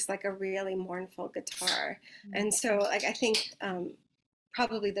plays just like a really mournful guitar. Mm-hmm. And so like I think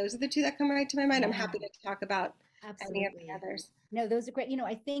probably those are the two that come right to my mind. Yeah. I'm happy to talk about any of the others. No, those are great.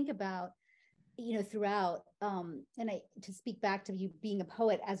 I think about, throughout, to speak back to you being a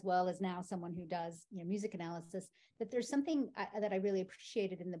poet as well as now someone who does, music analysis, that there's something that I really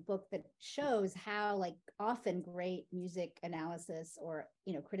appreciated in the book that shows how like often great music analysis or,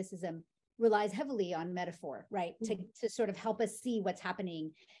 criticism relies heavily on metaphor, right? Mm-hmm. To sort of help us see what's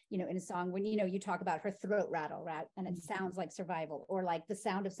happening, in a song when, you talk about her throat rattle, right? And it mm-hmm. sounds like survival, or like the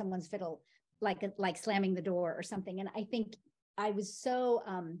sound of someone's fiddle, like slamming the door or something. And I think I was so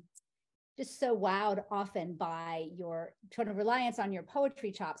just so wowed often by your sort of reliance on your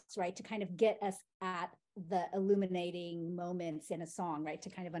poetry chops, right, to kind of get us at the illuminating moments in a song, right, to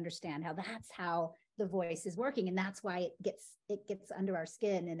kind of understand how that's how the voice is working, and that's why it gets under our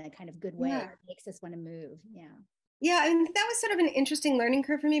skin in a kind of good way. Yeah. It makes us want to move. Yeah, and that was sort of an interesting learning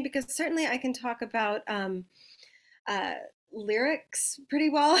curve for me, because certainly I can talk about lyrics pretty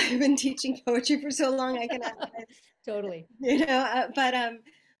well. I've been teaching poetry for so long. I can totally.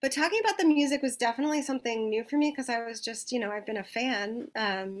 But talking about the music was definitely something new for me, because I was just, I've been a fan,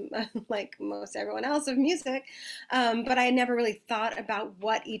 like most everyone else, of music, but I never really thought about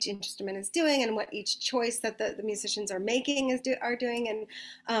what each instrument is doing and what each choice that the musicians are making are doing,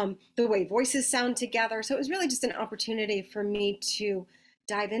 and the way voices sound together. So it was really just an opportunity for me to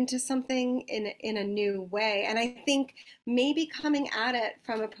dive into something in a new way. And I think maybe coming at it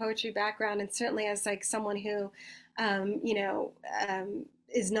from a poetry background, and certainly as like someone who,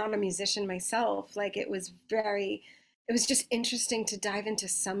 is not a musician myself, like it was just interesting to dive into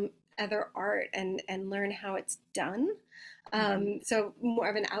some other art and learn how it's done. So more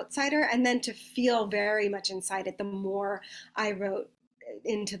of an outsider, and then to feel very much inside it the more I wrote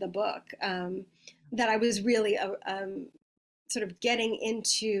into the book, that I was really sort of getting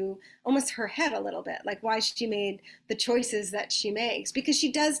into almost her head a little bit, like why she made the choices that she makes, because she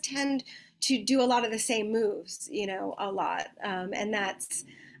does tend to do a lot of the same moves, a lot. And that's,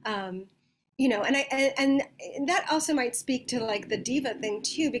 and that also might speak to like the diva thing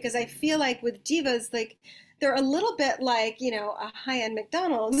too, because I feel like with divas, like they're a little bit like, a high-end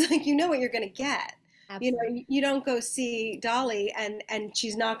McDonald's, like, what you're going to get. Absolutely. You don't go see Dolly and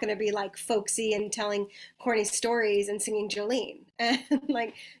she's not going to be like folksy and telling corny stories and singing Jolene, and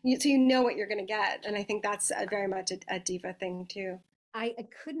like, so what you're going to get. And I think that's very much a diva thing too. I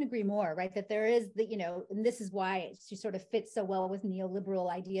couldn't agree more, right? That there is the, and this is why she sort of fits so well with neoliberal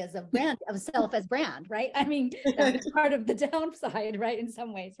ideas of brand, of self as brand, right? I mean, that's part of the downside, right? In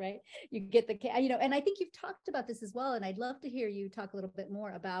some ways, right? You get the, and I think you've talked about this as well. And I'd love to hear you talk a little bit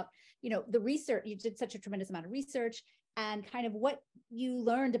more about, the research. You did such a tremendous amount of research and kind of what you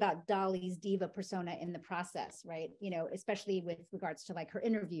learned about Dolly's diva persona in the process, right? Especially with regards to like her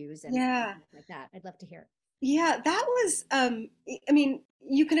interviews and things like that. I'd love to hear. Yeah, that was, I mean,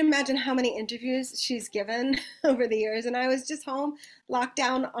 you can imagine how many interviews she's given over the years. And I was just home, locked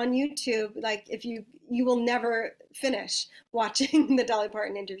down on YouTube. Like, if you will never finish watching the Dolly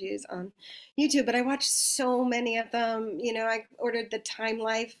Parton interviews on YouTube, but I watched so many of them. I ordered the Time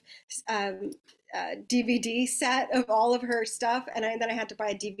Life DVD set of all of her stuff, and then I had to buy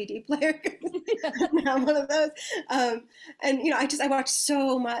a DVD player because I didn't have one of those. And I watched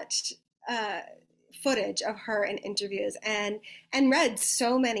so much footage of her in interviews and read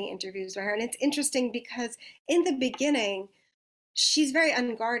so many interviews by her. And it's interesting because in the beginning, she's very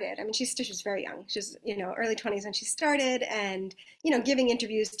unguarded. I mean, she was very young. She's, early 20s when she started, and, giving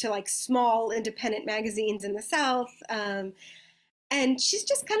interviews to like small independent magazines in the South. And she's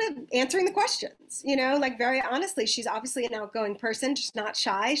just kind of answering the questions, like very honestly. She's obviously an outgoing person, just not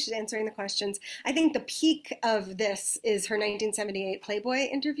shy. She's answering the questions. I think the peak of this is her 1978 Playboy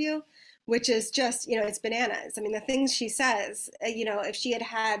interview, which is just, it's bananas. I mean, the things she says, if she had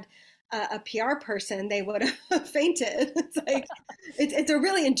had a PR person, they would have fainted. It's like, it's a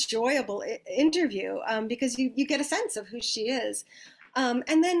really enjoyable interview because you get a sense of who she is. And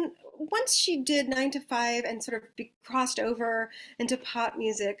then once she did 9 to 5 and sort of crossed over into pop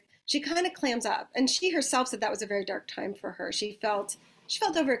music, she kind of clams up. And she herself said that was a very dark time for her. She felt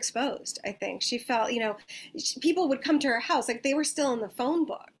overexposed, I think. She felt, people would come to her house, like they were still in the phone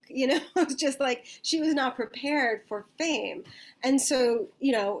book. It was just like she was not prepared for fame. And so,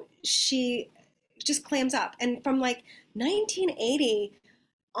 she just clams up. And from like 1980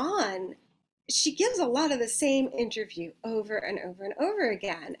 on, she gives a lot of the same interview over and over and over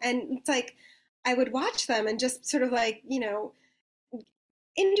again. And it's like, I would watch them and just sort of like,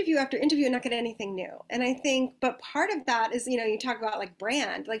 interview after interview and not get anything new. And I think, but part of that is, you talk about like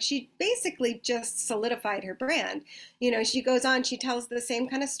brand, like she basically just solidified her brand. She goes on, she tells the same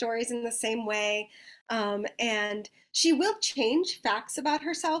kind of stories in the same way. And she will change facts about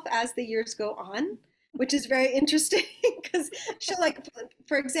herself as the years go on, which is very interesting because she'll like,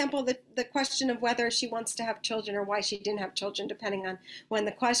 for example, the question of whether she wants to have children or why she didn't have children, depending on when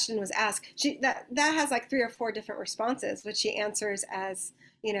the question was asked, that has like 3 or 4 different responses, which she answers as,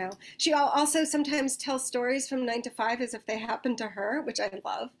 she also sometimes tells stories from 9 to 5 as if they happened to her, which I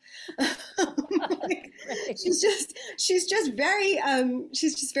love. Like, she's just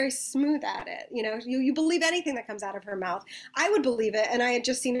very smooth at it. You believe anything that comes out of her mouth. I would believe it, and I had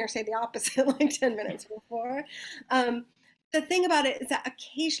just seen her say the opposite like 10 minutes before. The thing about it is that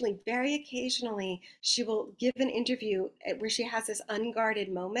occasionally, very occasionally, she will give an interview where she has this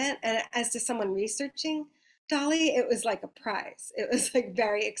unguarded moment, and as to someone researching Dolly, it was like a prize. It was like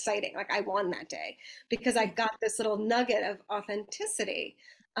very exciting. Like I won that day because I got this little nugget of authenticity.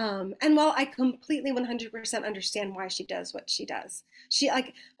 And while I completely 100% understand why she does what she does, she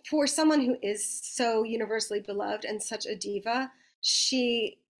like, for someone who is so universally beloved and such a diva,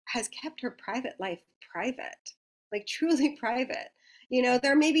 she has kept her private life private, like truly private.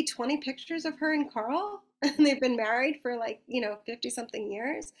 There may be 20 pictures of her and Carl, and they've been married for like, 50 something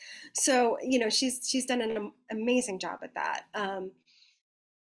years. So, she's done an amazing job at that.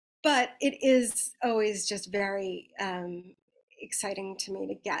 But it is always just very exciting to me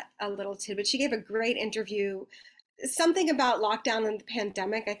to get a little tidbit. She gave a great interview. Something about lockdown and the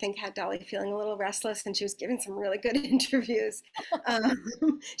pandemic, I think, had Dolly feeling a little restless, and she was giving some really good interviews.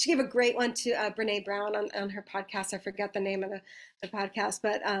 She gave a great one to Brene Brown on her podcast. I forget the name of the podcast,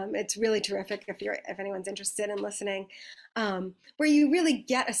 but it's really terrific if anyone's interested in listening, where you really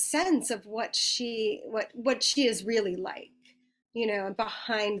get a sense of what she is really like,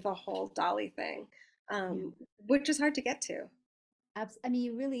 behind the whole Dolly thing, which is hard to get to. I mean,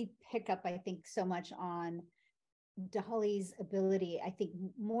 you really pick up, I think, so much on Dolly's ability, I think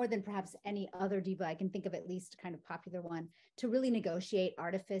more than perhaps any other diva, I can think of at least kind of popular one, to really negotiate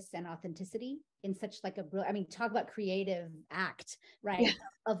artifice and authenticity in such like talk about creative act, right? Yeah.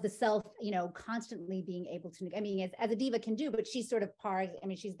 Of the self, constantly being able to, as a diva can do, but she's sort of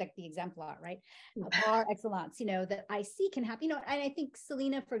she's like the exemplar, right? Par excellence, that I see can happen, and I think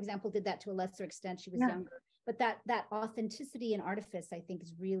Selena, for example, did that to a lesser extent. She was younger. But that authenticity and artifice, I think,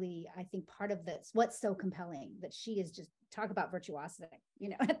 is really, part of this, what's so compelling, that she is just, talk about virtuosity,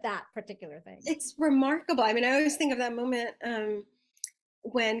 at that particular thing. It's remarkable. I always think of that moment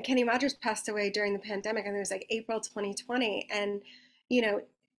when Kenny Rogers passed away during the pandemic, and it was like April 2020, and you know,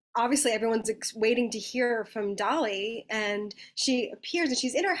 obviously everyone's waiting to hear from Dolly, and she appears and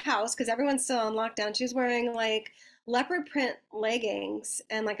she's in her house because everyone's still on lockdown. She's wearing like leopard print leggings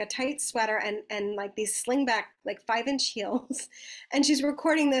and like a tight sweater and like these slingback like 5-inch heels, and she's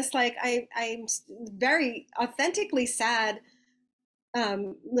recording this like I'm very authentically sad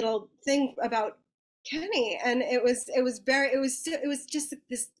little thing about Kenny, and it was just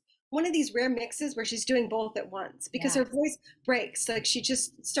this one of these rare mixes where she's doing both at once because her voice breaks. Like she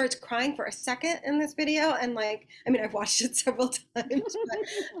just starts crying for a second in this video, and like I mean I've watched it several times,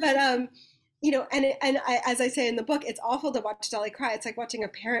 but you know, as I say in the book, it's awful to watch Dolly cry. It's like watching a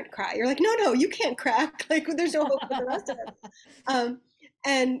parent cry. You're like, no, you can't crack. Like there's no hope for the rest of us.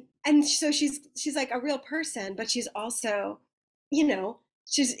 And so she's like a real person, but she's also, you know,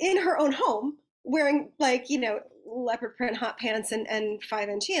 she's in her own home wearing like, you know, leopard print hot pants and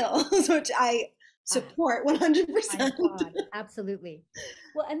 5-inch heels, which I support 100%. God, absolutely.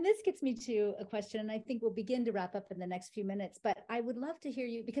 Well, and this gets me to a question, and I think we'll begin to wrap up in the next few minutes, but I would love to hear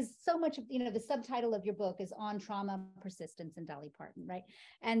you, because so much of, you know, the subtitle of your book is on trauma, persistence, and Dolly Parton, right?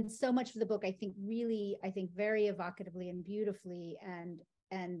 And so much of the book, I think very evocatively and beautifully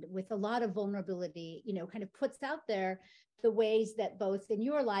and with a lot of vulnerability, you know, kind of puts out there the ways that both in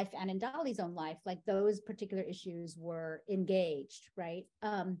your life and in Dolly's own life, like those particular issues were engaged, right?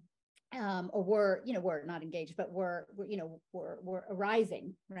 Or were not engaged, but were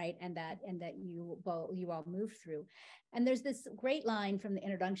arising, right? And that you all moved through. And there's this great line from the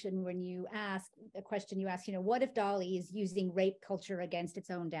introduction when you ask the question you ask, you know, what if Dolly is using rape culture against its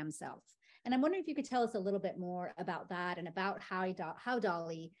own damn self? And I'm wondering if you could tell us a little bit more about that and about how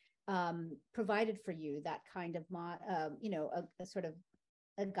Dolly provided for you that kind of a sort of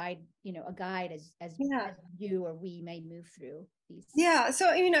a guide as you or we may move through these. Yeah, so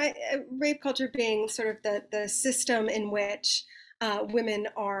I mean, rape culture being sort of the system in which women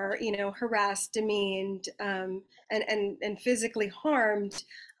are, you know, harassed, demeaned, and physically harmed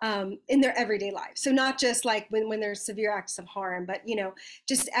in their everyday life. So not just like when there's severe acts of harm, but, you know,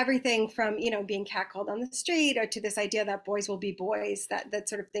 just everything from, you know, being catcalled on the street or to this idea that boys will be boys, that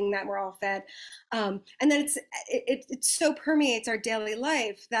sort of thing that we're all fed. And then it so permeates our daily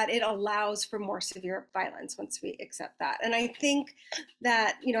life that it allows for more severe violence once we accept that. And I think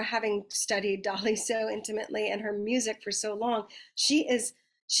that, you know, having studied Dolly so intimately and her music for so long, she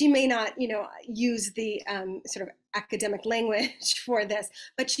may not, you know, use the sort of academic language for this,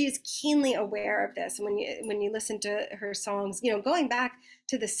 but she is keenly aware of this. And when you listen to her songs, you know, going back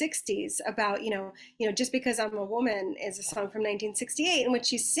to the 60s about, you know, just because I'm a woman is a song from 1968 in which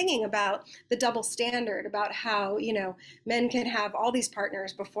she's singing about the double standard, about how, you know, men can have all these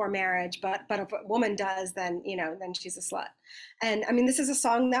partners before marriage, but if a woman does, then, you know, then she's a slut. And I mean, this is a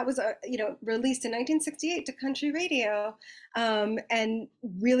song that was, you know, released in 1968 to country radio, and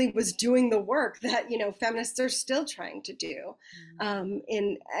really was doing the work that, you know, feminists are still trying to do.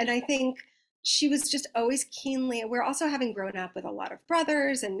 And I think she was just always keenly aware, also having grown up with a lot of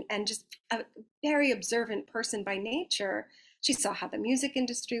brothers and just a very observant person by nature. She saw how the music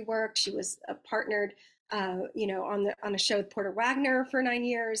industry worked. She was partnered, you know, on a show with Porter Wagner for 9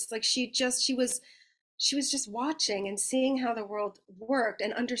 years. Like she was just watching and seeing how the world worked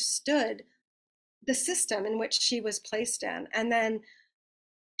and understood the system in which she was placed in. And then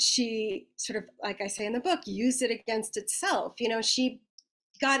she sort of, like I say in the book, used it against itself. You know, she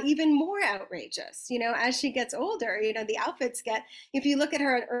got even more outrageous, you know, as she gets older. You know, the outfits get, if you look at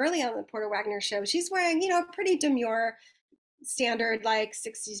her early on the Porter Wagner show, she's wearing, you know, a pretty demure standard like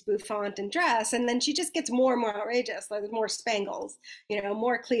 60s bouffant and dress, and then she just gets more and more outrageous, like more spangles, you know,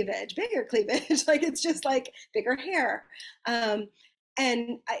 more cleavage, bigger cleavage, like it's just like bigger hair,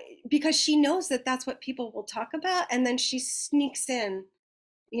 because she knows that that's what people will talk about, and then she sneaks in,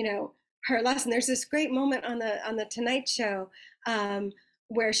 you know, her lesson. There's this great moment on the Tonight Show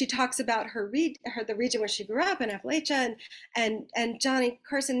where she talks about the region where she grew up in Appalachia, and Johnny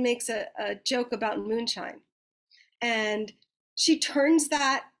Carson makes a joke about moonshine, and she turns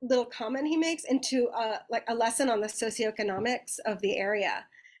that little comment he makes into like a lesson on the socioeconomics of the area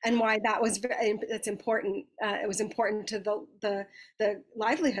and why that's important. It was important to the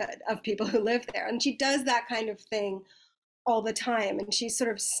livelihood of people who live there. And she does that kind of thing all the time. And she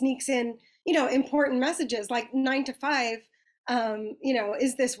sort of sneaks in, you know, important messages like 9 to 5, you know,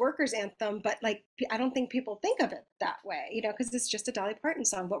 is this workers' anthem, but like, I don't think people think of it that way, you know, because it's just a Dolly Parton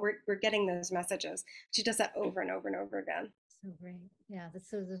song, but we're getting those messages. She does that over and over and over again. So great. Yeah,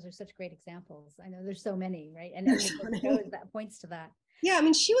 those are such great examples. I know there's so many, right? And every shows that points to that. Yeah, I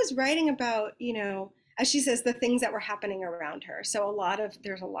mean, she was writing about, you know, as she says, the things that were happening around her. So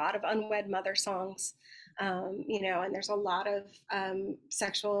there's a lot of unwed mother songs, you know, and there's a lot of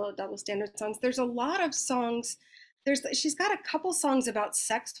sexual double standard songs. There's a lot of songs. She's got a couple songs about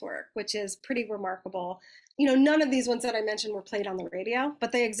sex work, which is pretty remarkable. You know, none of these ones that I mentioned were played on the radio,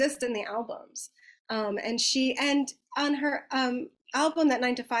 but they exist in the albums. And on her album that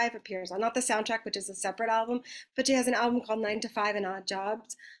 9 to 5 appears on, not the soundtrack, which is a separate album, but she has an album called 9 to 5 and Odd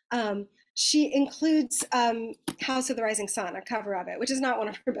Jobs. She includes House of the Rising Sun, a cover of it, which is not one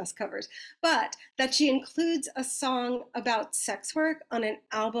of her best covers, but that she includes a song about sex work on an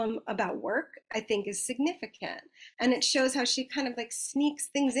album about work, I think is significant. And it shows how she kind of like sneaks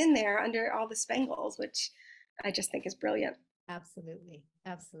things in there under all the spangles, which I just think is brilliant. Absolutely.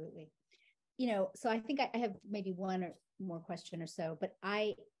 Absolutely. You know, so I think I have maybe one or more question or so, but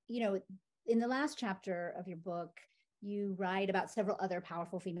you know, in the last chapter of your book, you write about several other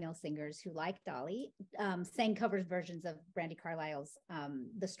powerful female singers who, like Dolly, sang covers versions of Brandi Carlile's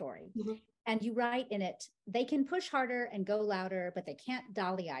The Story. Mm-hmm. And you write in it, they can push harder and go louder, but they can't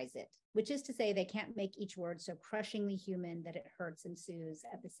Dollyize it, which is to say they can't make each word so crushingly human that it hurts and soothes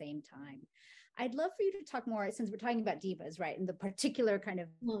at the same time. I'd love for you to talk more, since we're talking about divas, right? And the particular kind of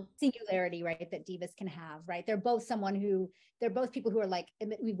singularity, right, that divas can have, right? They're both people who are like,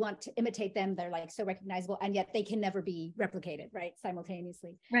 we want to imitate them. They're like so recognizable, and yet they can never be replicated, right?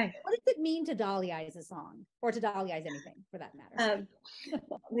 Simultaneously. Right. What does it mean to Dollyize a song, or to Dollyize anything for that matter?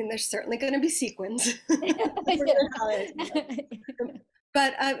 I mean, there's certainly going to be sequins.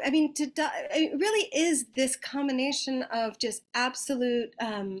 But I mean, it really is this combination of just absolute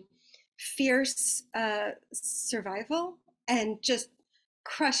fierce survival and just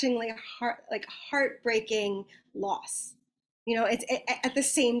crushingly heartbreaking loss. You know, it's at the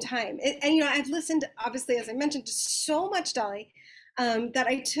same time. And you know, I've listened, obviously, as I mentioned, to so much Dolly that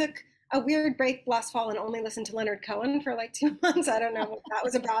I took a weird break last fall and only listened to Leonard Cohen for like 2 months. I don't know what that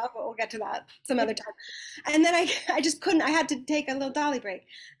was about, but we'll get to that some other time. And then I just couldn't, I had to take a little Dolly break,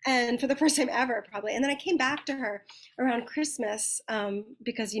 and for the first time ever, probably. And then I came back to her around Christmas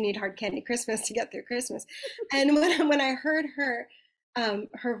because you need hard candy Christmas to get through Christmas. And when I heard her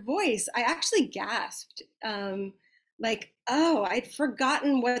voice, I actually gasped. Like, oh, I'd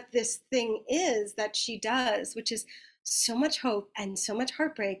forgotten what this thing is that she does, which is so much hope and so much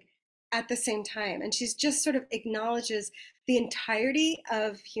heartbreak at the same time. And she's just sort of acknowledges the entirety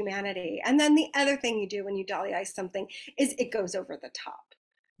of humanity. And then the other thing you do when you Dollyize something is it goes over the top,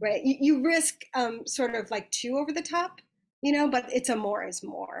 right? You risk sort of like too over the top, you know, but it's a more is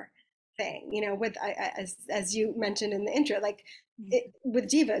more thing, you know, with as you mentioned in the intro, like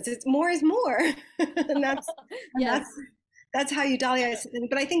with divas, it's more is more. And that's how you Dollyize it.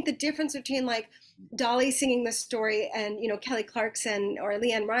 But I think the difference between like Dolly singing the story and, you know, Kelly Clarkson or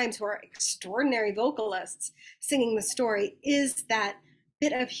Leanne Rimes, who are extraordinary vocalists singing the story, is that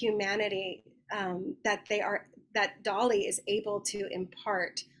bit of humanity that Dolly is able to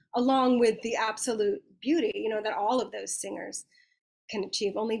impart, along with the absolute beauty, you know, that all of those singers can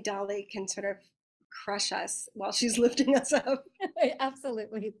achieve. Only Dolly can sort of crush us while she's lifting us up.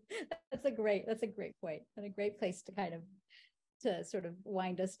 Absolutely. That's a great point, and a great place to kind of to sort of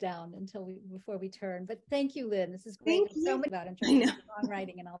wind us down before we turn. But thank you, Lynn. This is great. So much about in terms of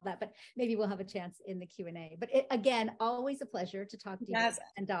songwriting and all that, but maybe we'll have a chance in the Q&A. But again, always a pleasure to talk to you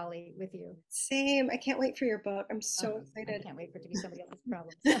and Dolly with you. Same. I can't wait for your book. I'm so excited. I can't wait for it to be somebody else's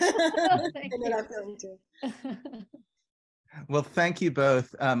problem. Well, thank you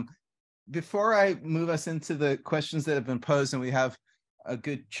both. Before I move us into the questions that have been posed, and we have a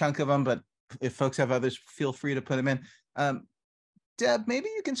good chunk of them, but if folks have others, feel free to put them in. Deb, maybe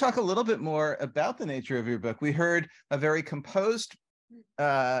you can talk a little bit more about the nature of your book. We heard a very composed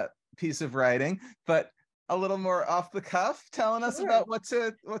piece of writing, but a little more off the cuff, telling us about what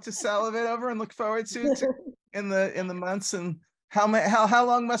to salivate over and look forward to in the months. And how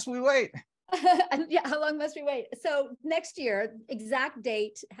long must we wait? Yeah, how long must we wait? So next year, exact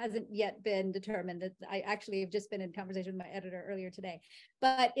date hasn't yet been determined. I actually have just been in conversation with my editor earlier today,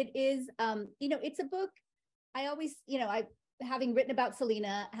 but it is, you know, it's a book. I always, you know, having written about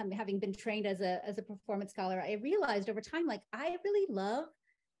Selena, having been trained as a performance scholar, I realized over time, like, I really love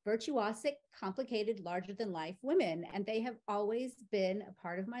virtuosic, complicated, larger than life women. And they have always been a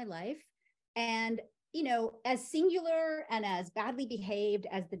part of my life. And, you know, as singular and as badly behaved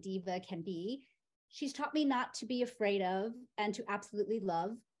as the diva can be, she's taught me not to be afraid of and to absolutely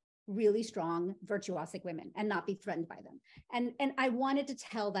love really strong, virtuosic women and not be threatened by them. And I wanted to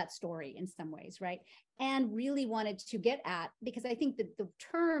tell that story in some ways, right? And really wanted to get at, because I think that the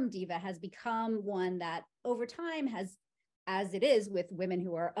term diva has become one that over time has, as it is with women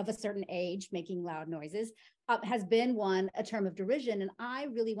who are of a certain age making loud noises, has been a term of derision. And I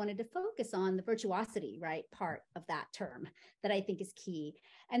really wanted to focus on the virtuosity, right, part of that term that I think is key.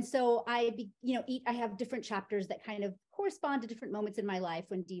 And so I have different chapters that kind of correspond to different moments in my life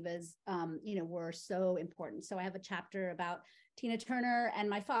when divas, were so important. So I have a chapter about Tina Turner and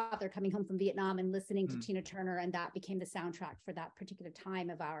my father coming home from Vietnam and listening to Tina Turner, and that became the soundtrack for that particular time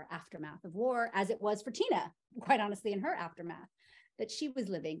of our aftermath of war, as it was for Tina, quite honestly, in her aftermath that she was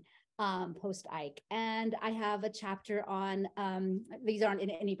living post Ike. And I have a chapter on, these aren't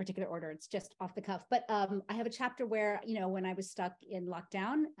in any particular order, it's just off the cuff, but I have a chapter where, when I was stuck in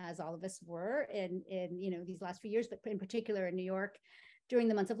lockdown, as all of us were in these last few years, but in particular in New York, during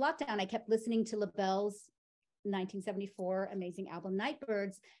the months of lockdown, I kept listening to LaBelle's 1974 amazing album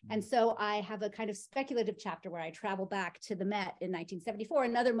Nightbirds. And so I have a kind of speculative chapter where I travel back to the Met in 1974,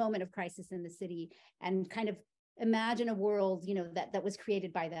 another moment of crisis in the city, and kind of imagine a world, that was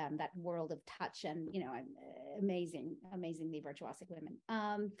created by them, that world of touch and, amazingly virtuosic women.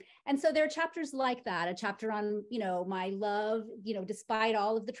 And so there are chapters like that, a chapter on, my love, despite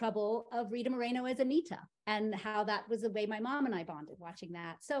all of the trouble, of Rita Moreno as Anita, and how that was the way my mom and I bonded watching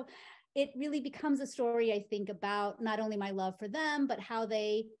that. So it really becomes a story, I think, about not only my love for them, but how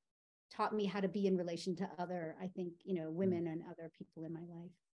they taught me how to be in relation to other, I think, women and other people in my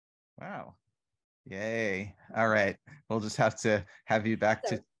life. Wow. Yay. All right. We'll just have to have you back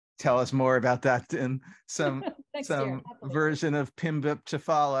to tell us more about that in some version of PMBiP to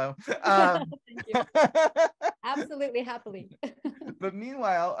follow. Thank you. Absolutely, happily. But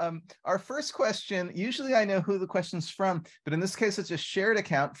meanwhile, our first question, usually I know who the question's from, but in this case, it's a shared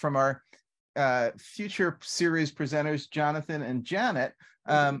account from our future series presenters, Jonathan and Janet.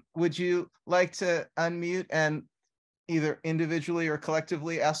 Would you like to unmute and either individually or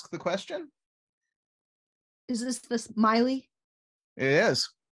collectively ask the question? Is this Miley? It is.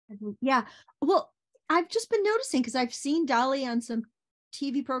 Yeah. Well, I've just been noticing, because I've seen Dolly on some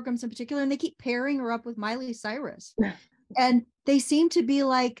TV programs in particular, and they keep pairing her up with Miley Cyrus. And they seem to be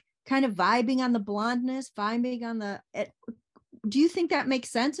like kind of vibing on the blondness, vibing on the... Do you think that makes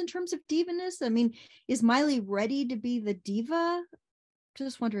sense in terms of divaness? I mean, is Miley ready to be the diva?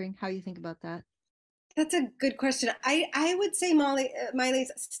 Just wondering how you think about that. That's a good question. I would say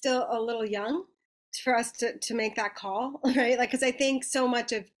Miley's still a little young for us to make that call, right? Like, because I think so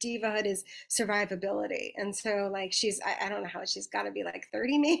much of divahood is survivability. And so like I don't know how, she's got to be like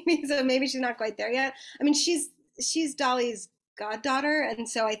 30 maybe, so maybe she's not quite there yet. I mean, she's Dolly's goddaughter. And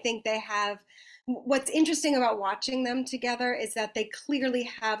so I think they have, what's interesting about watching them together is that they clearly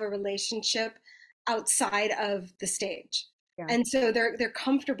have a relationship outside of the stage. Yeah. And so they're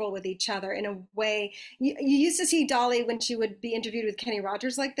comfortable with each other in a way. You used to see Dolly when she would be interviewed with Kenny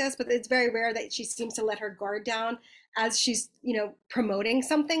Rogers like this, but it's very rare that she seems to let her guard down as she's, promoting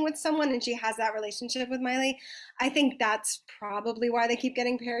something with someone, and she has that relationship with Miley. I think that's probably why they keep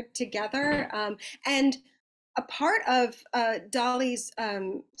getting paired together. And a part of Dolly's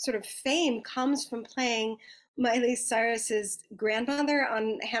sort of fame comes from playing Miley Cyrus's grandmother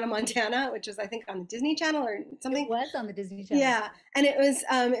on Hannah Montana, which was, I think, on the Disney Channel or something. It was on the Disney Channel. Yeah, and it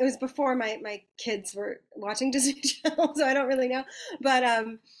was before my kids were watching Disney Channel, so I don't really know. But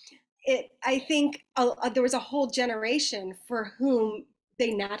I think there was a whole generation for whom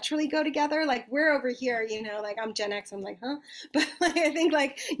they naturally go together. Like, we're over here, like I'm Gen X, I'm like, huh? But like, I think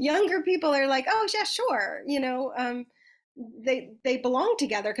like younger people are like, oh yeah, sure, they belong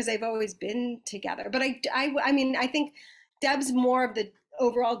together because they've always been together. But I mean, I think Deb's more of the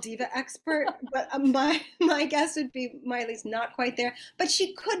overall diva expert, but my guess would be Miley's not quite there, but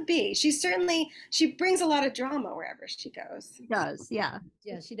she could be. She brings a lot of drama wherever she goes. She does, yeah.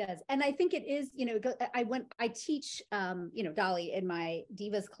 Yeah, she does. And I think it is, I teach, Dolly in my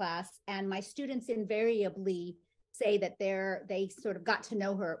divas class, and my students invariably say that they sort of got to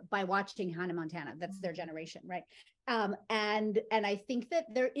know her by watching Hannah Montana. That's their generation, right? And I think that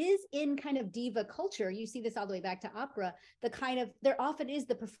there is, in kind of diva culture, you see this all the way back to opera, there often is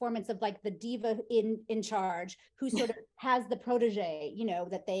the performance of like the diva in charge who sort of has the protege,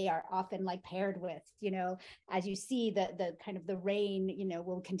 that they are often like paired with, as you see the kind of the reign,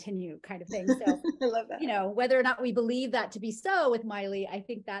 will continue kind of thing. So, I love that. Whether or not we believe that to be so with Miley, I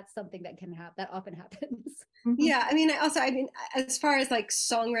think that's something that that often happens. Yeah, I mean, as far as like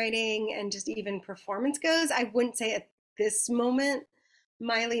songwriting and just even performance goes, I wouldn't say at this moment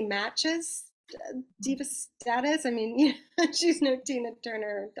Miley matches diva status. I mean, she's no Tina Turner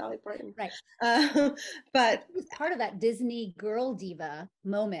or Dolly Parton, right? But it was part of that Disney girl diva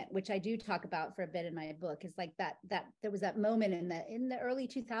moment, which I do talk about for a bit in my book. Is like that there was that moment in the early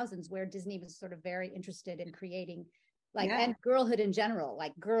 2000s where Disney was sort of very interested in creating like, Yeah. and girlhood in general,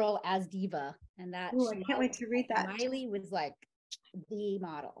 like girl as diva. And that Oh, I can't wait to read that. Miley was like the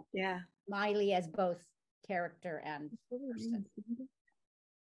model. Yeah. Miley as both character and person.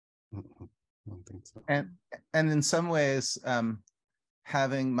 I don't think so. And in some ways,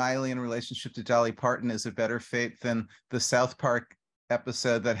 having Miley in relationship to Dolly Parton is a better fate than the South Park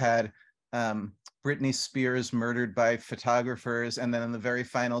episode that had Britney Spears murdered by photographers, and then in the very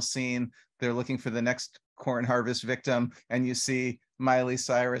final scene, they're looking for the next corn harvest victim, and you see Miley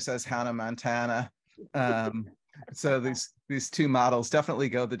Cyrus as Hannah Montana. So these two models, definitely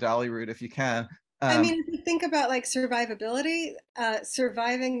go the Dolly route if you can. I mean, if you think about like survivability,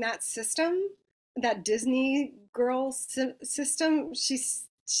 surviving that system, that Disney girl system,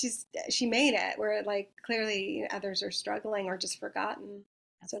 she made it, where like clearly others are struggling or just forgotten.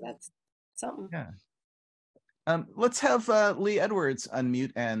 So that's something. Yeah. Let's have Lee Edwards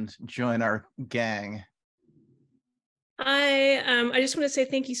unmute and join our gang. I just want to say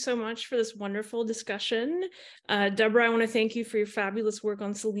thank you so much for this wonderful discussion. Deborah, I want to thank you for your fabulous work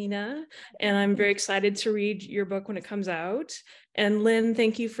on Selena, and I'm very excited to read your book when it comes out. And Lynn,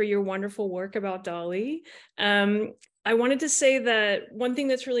 thank you for your wonderful work about Dolly. I wanted to say that one thing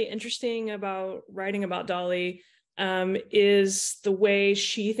that's really interesting about writing about Dolly is the way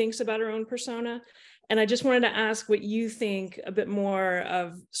she thinks about her own persona. And I just wanted to ask what you think a bit more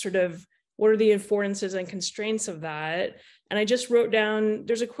of sort of what are the affordances and constraints of that? And I just wrote down,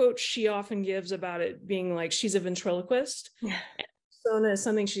 there's a quote she often gives about it being like, she's a ventriloquist. Yeah. Persona is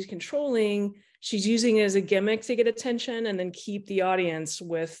something she's controlling. She's using it as a gimmick to get attention and then keep the audience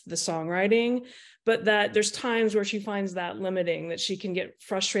with the songwriting. But that there's times where she finds that limiting, that she can get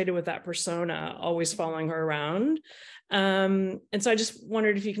frustrated with that persona always following her around. And so I just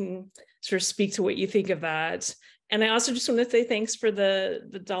wondered if you can sort of speak to what you think of that. And I also just want to say thanks for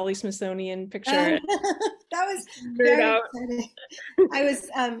the Dolly Smithsonian picture. That was very exciting. I was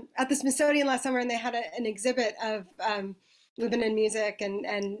at the Smithsonian last summer, and they had an exhibit of women in music,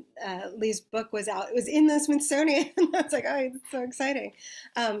 and Lee's book was out. It was in the Smithsonian. I was like, oh, it's so exciting.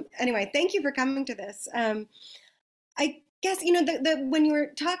 Anyway, thank you for coming to this. I guess, when you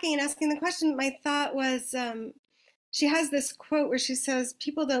were talking and asking the question, my thought was, she has this quote where she says,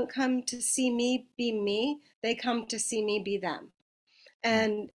 people don't come to see me be me, they come to see me be them.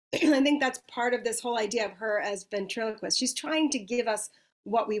 And I think that's part of this whole idea of her as ventriloquist. She's trying to give us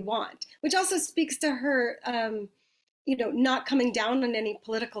what we want, which also speaks to her, not coming down on any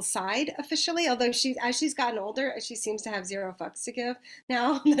political side officially, although as she's gotten older, she seems to have zero fucks to give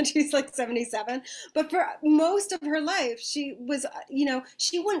now that she's like 77. But for most of her life, she was,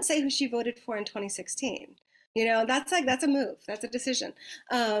 she wouldn't say who she voted for in 2016. That's a move. That's a decision.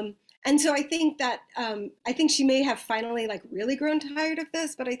 And so I think that, I think she may have finally like really grown tired of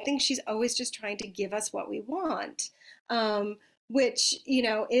this, but I think she's always just trying to give us what we want, which,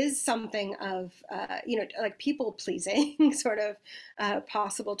 is something of, like people pleasing sort of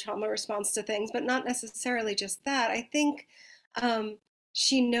possible trauma response to things, but not necessarily just that. I think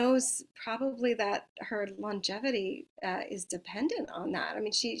she knows probably that her longevity is dependent on that. I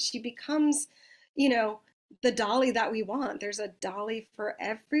mean, she becomes, the Dolly that we want. There's a Dolly for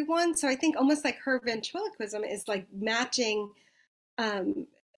everyone. So I think almost like her ventriloquism is like matching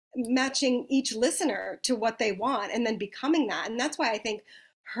each listener to what they want and then becoming that. And that's why I think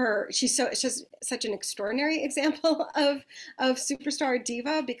she's just such an extraordinary example of superstar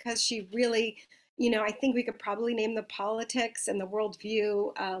diva, because she really, I think we could probably name the politics and the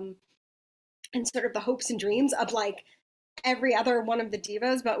worldview and sort of the hopes and dreams of like every other one of the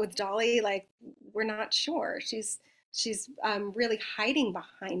divas, but with Dolly, like, we're not sure. She's really hiding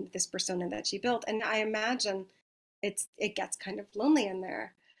behind this persona that she built, and I imagine it gets kind of lonely in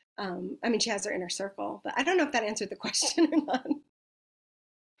there. I mean, she has her inner circle, but I don't know if that answered the question or not.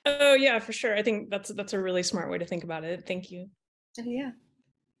 Oh yeah, for sure. I think that's a really smart way to think about it. Thank you. Yeah.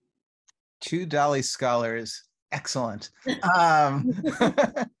 Two Dolly scholars, excellent.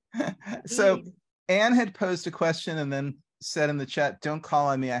 So Anne had posed a question and then said in the chat, don't call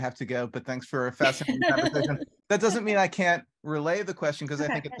on me, I have to go, but thanks for a fascinating conversation. That doesn't mean I can't relay the question, because I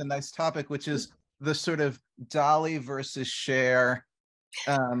think it's a nice topic, which is the sort of Dolly versus Cher,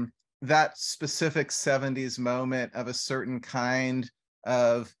 that specific 70s moment of a certain kind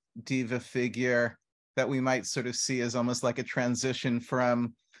of diva figure that we might sort of see as almost like a transition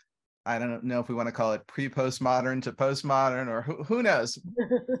from, I don't know if we want to call it pre-postmodern to postmodern, or who knows.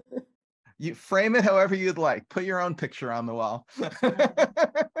 You frame it however you'd like. Put your own picture on the wall.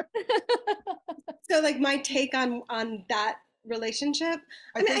 So like my take on that relationship.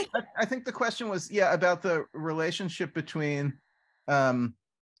 I think the question was, about the relationship between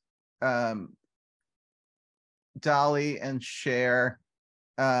Dolly and Cher,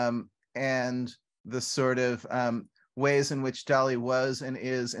 and the sort of ways in which Dolly was and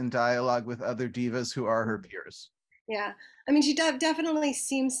is in dialogue with other divas who are her peers. Yeah, I mean, she definitely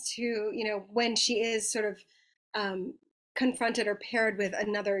seems to, you know, when she is sort of confronted or paired with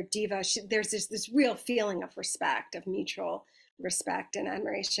another diva, there's this real feeling of respect, of mutual respect and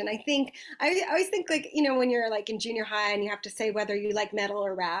admiration. I always think, like, you know, when you're like in junior high and you have to say whether you like metal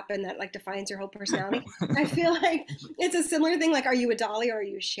or rap, and that like defines your whole personality. I feel like it's a similar thing. Like, are you a Dolly or are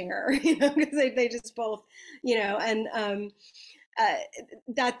you a Cher? You know, because they just both, you know, and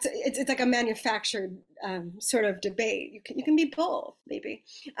it's like a manufactured sort of debate. You can be both, maybe.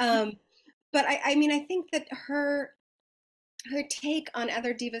 But I mean, I think that her take on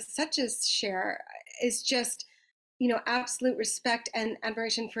other divas such as Cher is just, you know, absolute respect and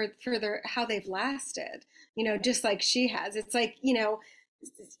admiration for how they've lasted, you know, just like she has. It's like, you know,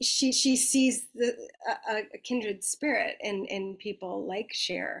 she sees a kindred spirit in people like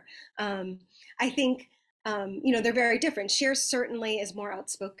Cher. I think, you know, they're very different. Cher certainly is more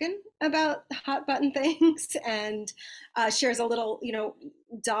outspoken about hot button things, and Cher's a little, you know,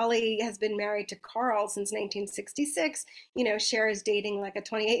 Dolly has been married to Carl since 1966. You know, Cher is dating like a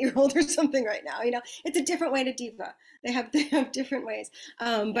 28-year-old or something right now. You know, it's a different way to diva. They have different ways.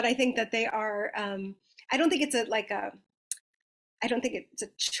 But I think that they are, I don't think it's I don't think it's a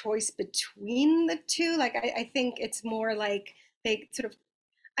choice between the two. Like, I think it's more like they sort of,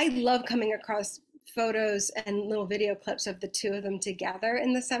 I love coming across photos and little video clips of the two of them together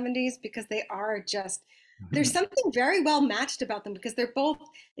in the 70s, because they are just, there's something very well matched about them, because they're both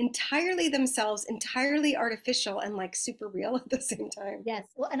entirely themselves, entirely artificial, and like super real at the same time. Yes.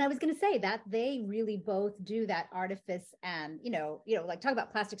 Well, and I was going to say that they really both do that artifice and, you know, like talk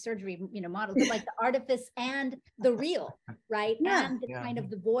about plastic surgery, you know, models, but like the artifice and the real, right? Yeah. And the kind of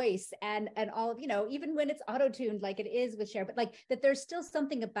the voice and all of, you know, even when it's auto-tuned like it is with Cher, but like that there's still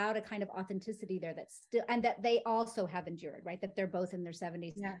something about a kind of authenticity there that's still, and that they also have endured, right? That they're both in their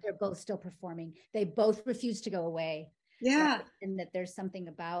 70s. Yeah. They're both still performing. They both refuse to go away. Yeah. Right? And that there's something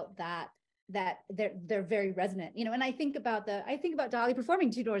about that they're very resonant, you know. And I think about Dolly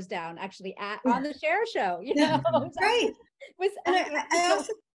performing Two Doors Down, actually on the Cher show, you know. Right. And I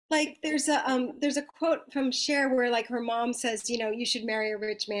also like, there's a quote from Cher where like her mom says, you know, you should marry a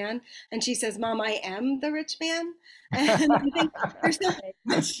rich man, and she says, "Mom, I am the rich man." And I think there's so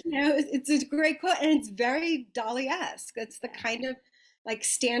much, you know, it's a great quote, and it's very Dolly-esque. It's the kind of like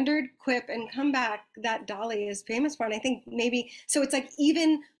standard quip and comeback that Dolly is famous for. And I think maybe, so it's like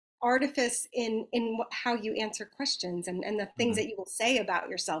even artifice in how you answer questions and the things that you will say about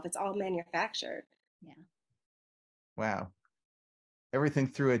yourself, it's all manufactured. Yeah. Wow. Everything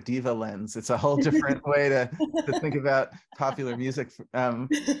through a diva lens. It's a whole different way to think about popular music.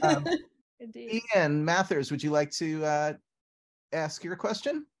 Ian Mathers, would you like to ask your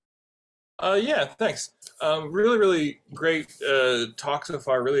question? Yeah, thanks. Really great talk so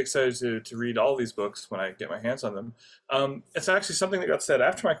far. Really excited to read all these books when I get my hands on them. It's actually something that got said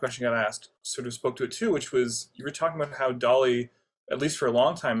after my question got asked, sort of spoke to it too, which was, you were talking about how Dolly, at least for a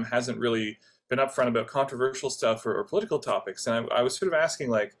long time, hasn't really been upfront about controversial stuff or political topics. And I was sort of asking,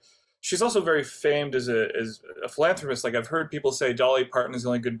 like, she's also very famed as a philanthropist. Like, I've heard people say Dolly Parton is the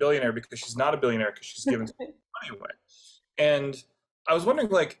only good billionaire because she's not a billionaire, because she's given money away. And I was wondering,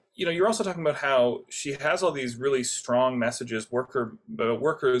 like, you know, you're also talking about how she has all these really strong messages,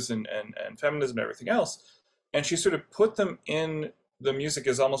 workers and feminism and everything else, and she sort of put them in the music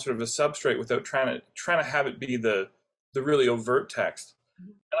as almost sort of a substrate without trying to have it be the really overt text.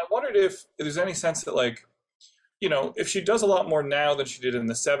 And I wondered if there's any sense that, like, you know, if she does a lot more now than she did in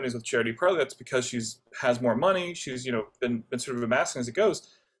the 70s with charity, partly that's because has more money, she's, you know, been sort of amassing as it goes.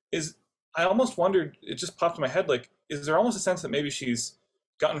 I almost wondered, it just popped in my head, like, is there almost a sense that maybe she's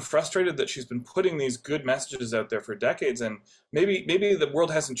gotten frustrated that she's been putting these good messages out there for decades, and maybe the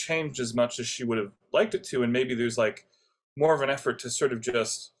world hasn't changed as much as she would have liked it to, and maybe there's like more of an effort to sort of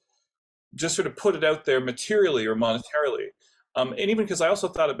just sort of put it out there materially or monetarily. And even because I also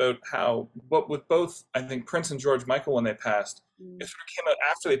thought about how, with both, I think, Prince and George Michael, when they passed, it sort of came out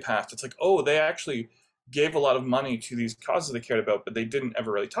after they passed. It's like, oh, they actually gave a lot of money to these causes they cared about, but they didn't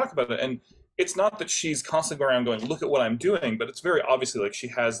ever really talk about it. And it's not that she's constantly going around going, look at what I'm doing, but it's very obviously like she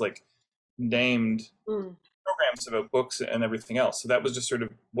has like named programs about books and everything else. So that was just sort of,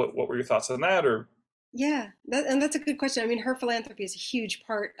 what were your thoughts on that? Or yeah, and that's a good question. I mean, her philanthropy is a huge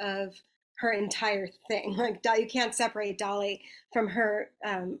part of her entire thing. Like, you can't separate Dolly from her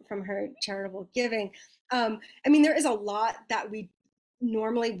charitable giving. I mean, there is a lot that we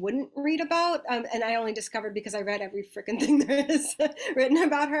normally wouldn't read about. And I only discovered because I read every freaking thing there is written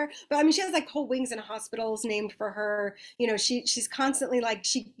about her. But I mean, she has like whole wings and hospitals named for her. You know, she's constantly like,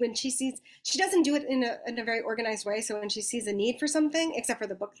 when she sees, she doesn't do it in a very organized way. So when she sees a need for something, except for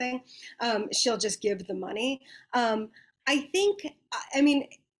the book thing, she'll just give the money. I think, I mean,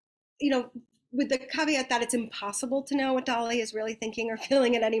 you know, with the caveat that it's impossible to know what Dolly is really thinking or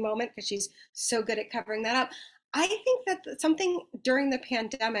feeling at any moment because she's so good at covering that up. I think that something during the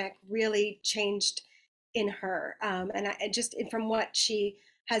pandemic really changed in her. And I just from what she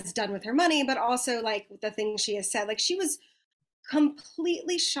has done with her money, but also like the things she has said, like she was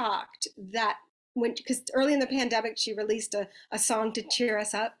completely shocked that because early in the pandemic, she released a song to cheer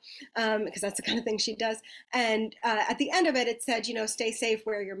us up, because that's the kind of thing she does. And at the end of it, it said, you know, stay safe,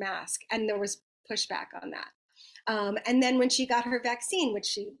 wear your mask. And there was pushback on that. And then when she got her vaccine, which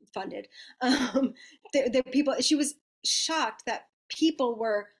she funded, the people, she was shocked that people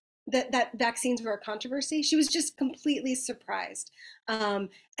were, that vaccines were a controversy. She was just completely surprised. And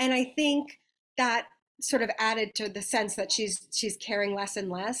I think that sort of added to the sense that she's caring less and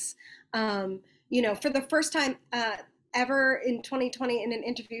less. You know, for the first time ever in 2020 in an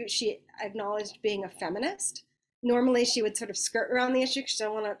interview, she acknowledged being a feminist. Normally she would sort of skirt around the issue because she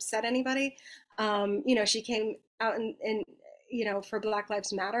didn't want to upset anybody. You know, she came out in you know, for Black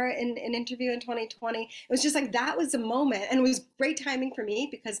Lives Matter in an interview in 2020. It was just like, that was a moment. And it was great timing for me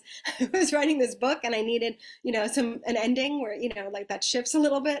because I was writing this book and I needed, you know, an ending where, you know, like that shifts a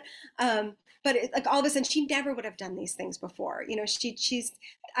little bit. But like all of a sudden, she never would have done these things before. You know, she's,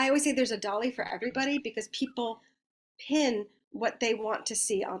 I always say there's a Dolly for everybody because people pin what they want to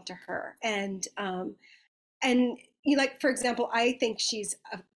see onto her. And you know, like, for example, I think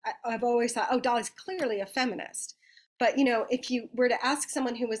I've always thought, oh, Dolly's clearly a feminist. But, you know, if you were to ask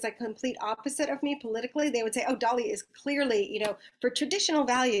someone who was like complete opposite of me politically, they would say, oh, Dolly is clearly, you know, for traditional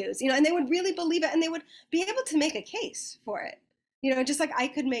values, you know, and they would really believe it and they would be able to make a case for it, you know, just like I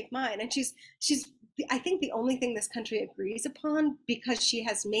could make mine. And she's, I think, the only thing this country agrees upon because she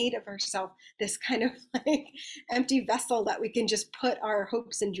has made of herself this kind of like empty vessel that we can just put our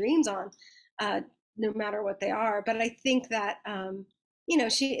hopes and dreams on, no matter what they are. But I think that, you know,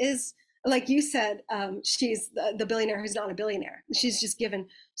 she is, like you said, she's the billionaire who's not a billionaire. She's just given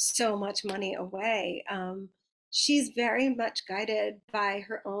so much money away. She's very much guided by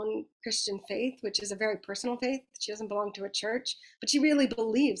her own Christian faith, which is a very personal faith. She doesn't belong to a church, but she really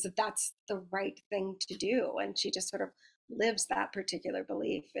believes that that's the right thing to do. And she just sort of lives that particular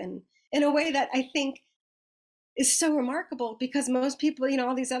belief in a way that I think is so remarkable because most people, you know,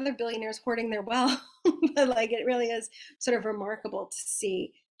 all these other billionaires hoarding their wealth, but like it really is sort of remarkable to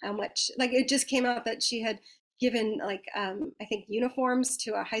see how much, like it just came out that she had given like, I think uniforms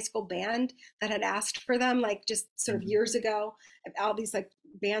to a high school band that had asked for them, like just sort of years ago. All these like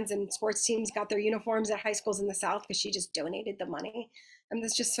bands and sports teams got their uniforms at high schools in the South because she just donated the money. And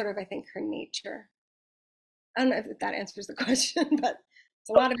that's just sort of, I think, her nature. I don't know if that answers the question, but it's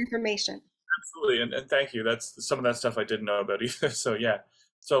a lot of information. Absolutely, and thank you. That's some of that stuff I didn't know about either. So yeah,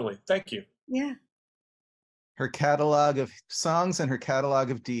 totally. Thank you. Yeah. Her catalog of songs and her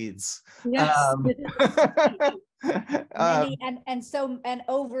catalog of deeds. Yes. Many, and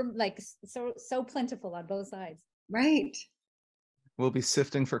over like so plentiful on both sides. Right. We'll be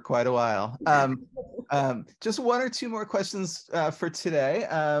sifting for quite a while. Just one or two more questions for today.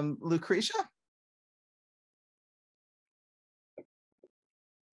 Lucretia?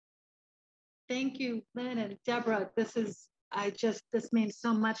 Thank you, Lynn and Deborah. This means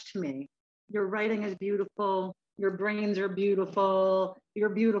so much to me. Your writing is beautiful. Your brains are beautiful.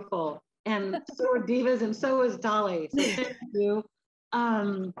 You're beautiful. And so are divas, and so is Dolly. So thank you.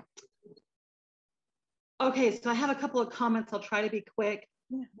 Okay, so I have a couple of comments. I'll try to be quick.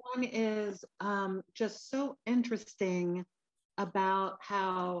 One is just so interesting about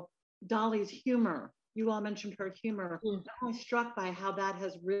how Dolly's humor, you all mentioned her humor. I was struck by how that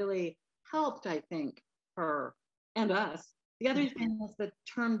has really helped, I think, her and us. The other thing was the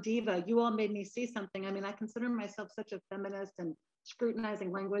term diva. You all made me see something. I mean, I consider myself such a feminist and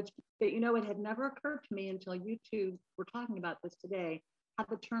scrutinizing language, but you know, it had never occurred to me until you two were talking about this today, how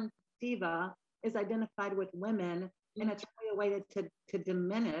the term diva is identified with women, and it's really a way to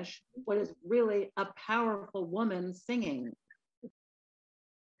diminish what is really a powerful woman singing.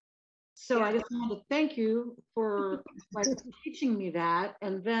 So I just wanted to thank you for like teaching me that.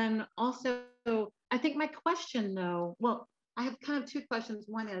 And then also, I think my question though, well, I have kind of two questions.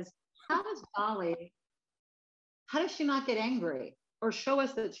 One is, how does she not get angry or show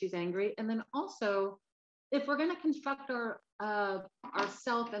us that she's angry? And then also, if we're going to construct our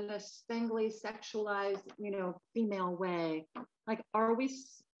ourself in this spangly, sexualized, female way. Like,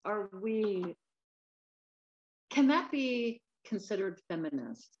 can that be considered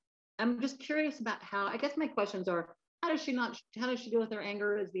feminist? I'm just curious about how, I guess my questions are, how does she deal with her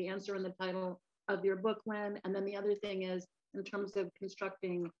anger is the answer in the title of your book, Lynn. And then the other thing is, in terms of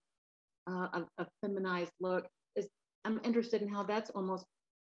constructing a feminized look, is I'm interested in how that's almost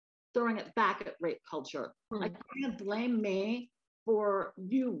throwing it back at rape culture. Like, you're gonna blame me for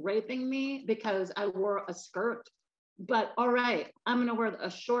you raping me because I wore a skirt, but all right, I'm gonna wear a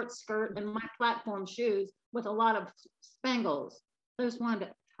short skirt and my platform shoes with a lot of spangles. I just wanted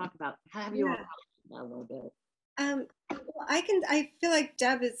to talk about, have you all talked about that a little bit? Well, I feel like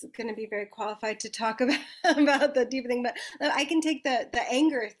Deb is going to be very qualified to talk about the diva thing, but I can take the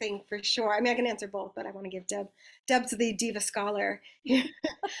anger thing for sure. I mean, I can answer both, but I want to give Deb's the diva scholar.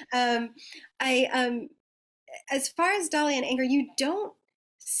 As far as Dolly and anger, you don't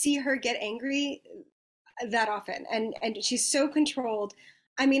see her get angry that often, and she's so controlled.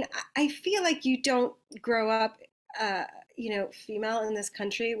 I mean, I feel like you don't grow up, female in this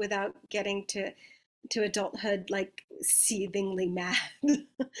country without getting to adulthood like seethingly mad, and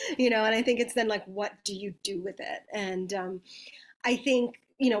I think it's then like, what do you do with it? And I think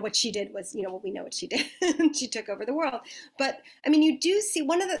what she did was, we know what she did. She took over the world. But I mean, you do see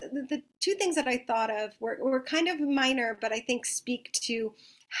one of the two things that I thought of were kind of minor, but I think speak to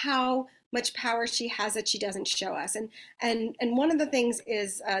how much power she has that she doesn't show us. And one of the things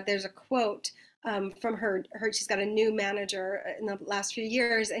is there's a quote from her. She's got a new manager in the last few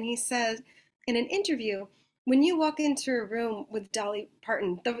years, and he says in an interview, when you walk into a room with Dolly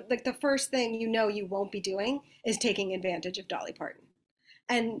Parton, the first thing you won't be doing is taking advantage of Dolly Parton,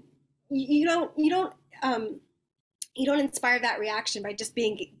 and you don't inspire that reaction by just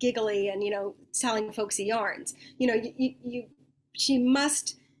being giggly and telling folksy yarns. She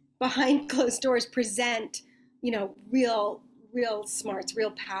must, behind closed doors, present real smarts,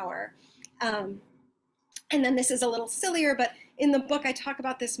 real power. And then this is a little sillier, but in the book, I talk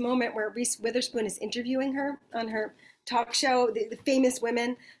about this moment where Reese Witherspoon is interviewing her on her talk show, the famous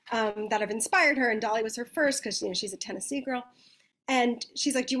women that have inspired her, and Dolly was her first because she's a Tennessee girl. And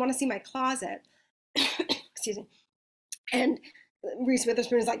she's like, "Do you want to see my closet?" Excuse me. And Reese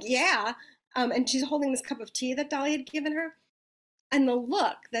Witherspoon is like, "Yeah." And she's holding this cup of tea that Dolly had given her. And the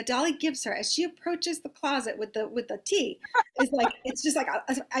look that Dolly gives her as she approaches the closet with the tea is like, it's just like,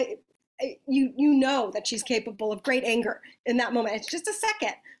 you know that she's capable of great anger in that moment. It's just a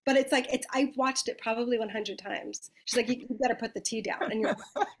second, but it's like, I've watched it probably 100 times. She's like, you better put the tea down. And you're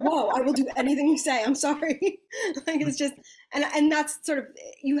like, whoa, I will do anything you say. I'm sorry. Like, it's just, and that's sort of,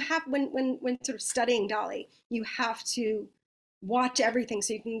 you have, when sort of studying Dolly, you have to watch everything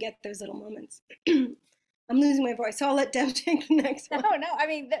so you can get those little moments. I'm losing my voice, so I'll let Deb take the next one. No, I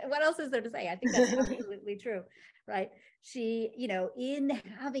mean, what else is there to say? I think that's absolutely true, right? She, in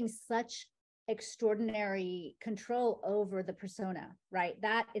having such extraordinary control over the persona, right?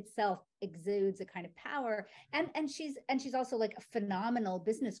 That itself exudes a kind of power. And she's also like a phenomenal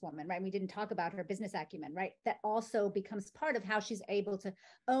businesswoman, right? We didn't talk about her business acumen, right? That also becomes part of how she's able to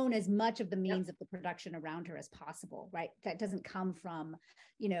own as much of the means of the production around her as possible, right? That doesn't come from,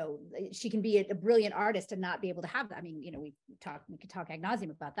 she can be a brilliant artist and not be able to have that. I mean, we could talk ad nauseum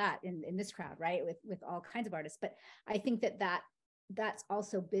about that in this crowd, right? With all kinds of artists. But I think that's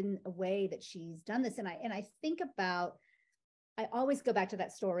also been a way that she's done this. And I think about, I always go back to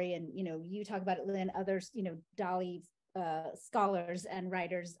that story, and you talk about it, Lynn, others, Dolly scholars and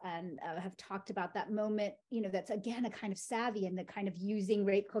writers and have talked about that moment, that's again a kind of savvy and the kind of using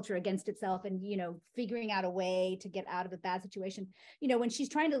rape culture against itself, and figuring out a way to get out of a bad situation. When she's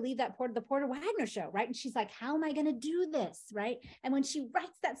trying to leave the Porter Wagner show, right? And she's like, how am I going to do this, right? And when she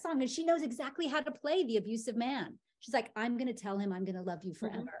writes that song, and she knows exactly how to play the abusive man, she's like, I'm going to tell him I'm going to love you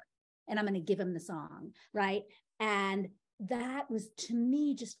forever, and I'm going to give him the song, right? And that was, to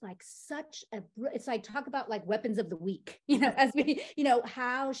me, just like it's like, talk about like weapons of the weak, as we,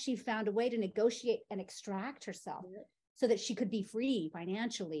 how she found a way to negotiate and extract herself so that she could be free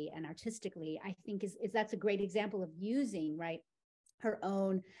financially and artistically. I think is that's a great example of using, right, her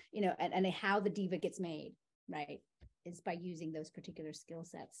own, and how the diva gets made, right, is by using those particular skill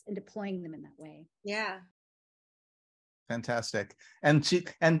sets and deploying them in that way. Yeah. Fantastic. And she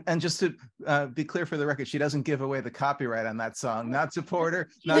and just to be clear for the record, she doesn't give away the copyright on that song. Not support her.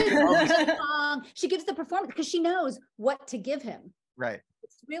 She gives the performance because she knows what to give him. Right.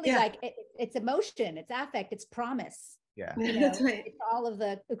 It's really like it's emotion, it's affect, it's promise. Yeah. That's right. It's all of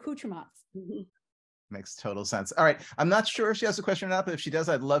the accoutrements. Makes total sense. All right. I'm not sure if she has a question or not, but if she does,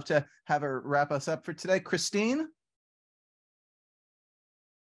 I'd love to have her wrap us up for today. Christine?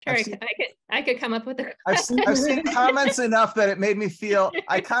 Sure, I've seen, I could come up with a I've seen comments enough that it made me feel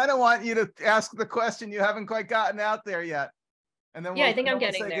I kind of want you to ask the question you haven't quite gotten out there yet. And then yeah, we'll, I think I'm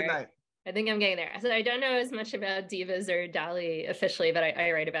getting say there. goodnight. I think I'm getting there. So I don't know as much about divas or Dolly officially, but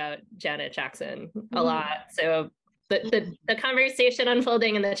I write about Janet Jackson a lot. So the conversation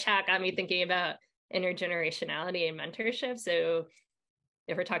unfolding in the chat got me thinking about intergenerationality and mentorship. So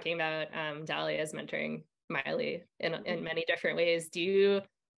if we're talking about Dolly as mentoring Miley in many different ways, do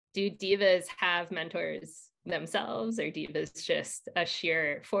divas have mentors themselves, or divas just a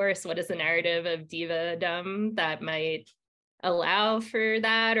sheer force? What is the narrative of diva-dom that might allow for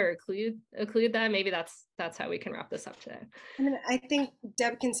that or occlude that? Maybe that's how we can wrap this up today. I mean, I think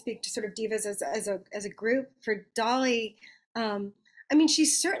Deb can speak to sort of divas as a group. For Dolly, I mean, she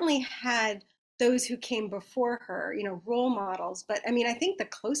certainly had those who came before her, you know, role models. But I mean, I think the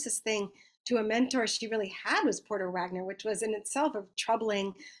closest thing to a mentor she really had was Porter Wagner, which was in itself a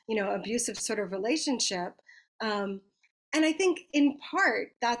troubling, you know, abusive sort of relationship. And I think in part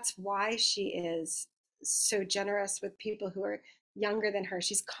that's why she is so generous with people who are younger than her.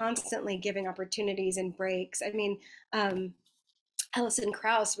 She's constantly giving opportunities and breaks. I mean, Alison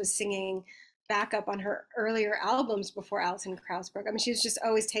Krauss was singing backup on her earlier albums before Alison Krauss broke. I mean, she was just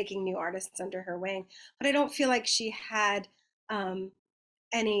always taking new artists under her wing. But I don't feel like she had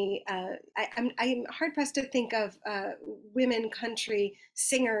any. I'm hard pressed to think of women country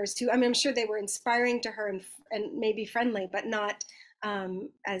singers who. I mean, I'm sure they were inspiring to her and maybe friendly, but not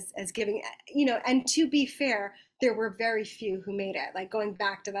as giving. You know, and to be fair, there were very few who made it. Like going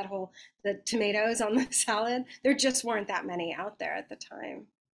back to that whole the tomatoes on the salad, there just weren't that many out there at the time.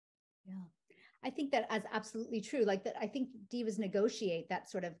 Yeah, I think that is absolutely true. Like that, I think divas negotiate that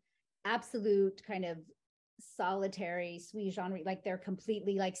sort of absolute kind of solitary sui genre, like they're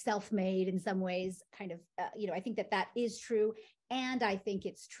completely like self-made in some ways, kind of, you know, I think that is true. And I think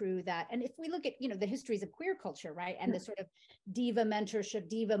it's true that, and if we look at, you know, the histories of queer culture, right, and the sort of diva mentorship,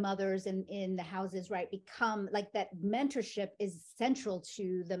 diva mothers in the houses, right, become like that mentorship is central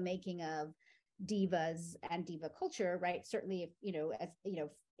to the making of divas and diva culture, right? Certainly, if, you know, as you know,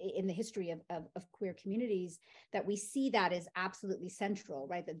 in the history of queer communities, that we see that is absolutely central,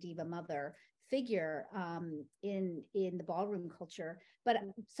 right? The diva mother figure in the ballroom culture. But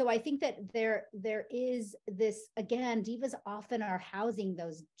so I think that there is this, again, divas often are housing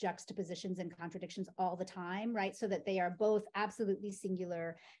those juxtapositions and contradictions all the time, right? So that they are both absolutely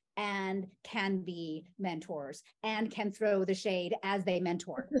singular and can be mentors and can throw the shade as they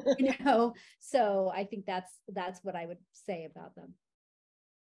mentor, you know? So I think that's what I would say about them.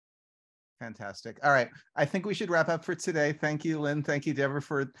 Fantastic. All right. I think we should wrap up for today. Thank you, Lynn. Thank you, Deborah,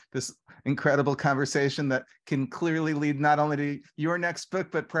 for this incredible conversation that can clearly lead not only to your next book,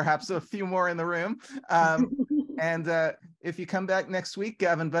 but perhaps a few more in the room. And if you come back next week,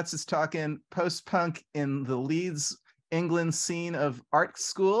 Gavin Butts is talking post-punk in the Leeds, England scene of art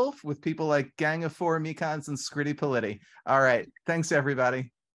school with people like Gang of Four, Mekons, and Scritti Politti. All right. Thanks,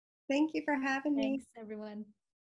 everybody. Thank you for having me. Thanks, everyone.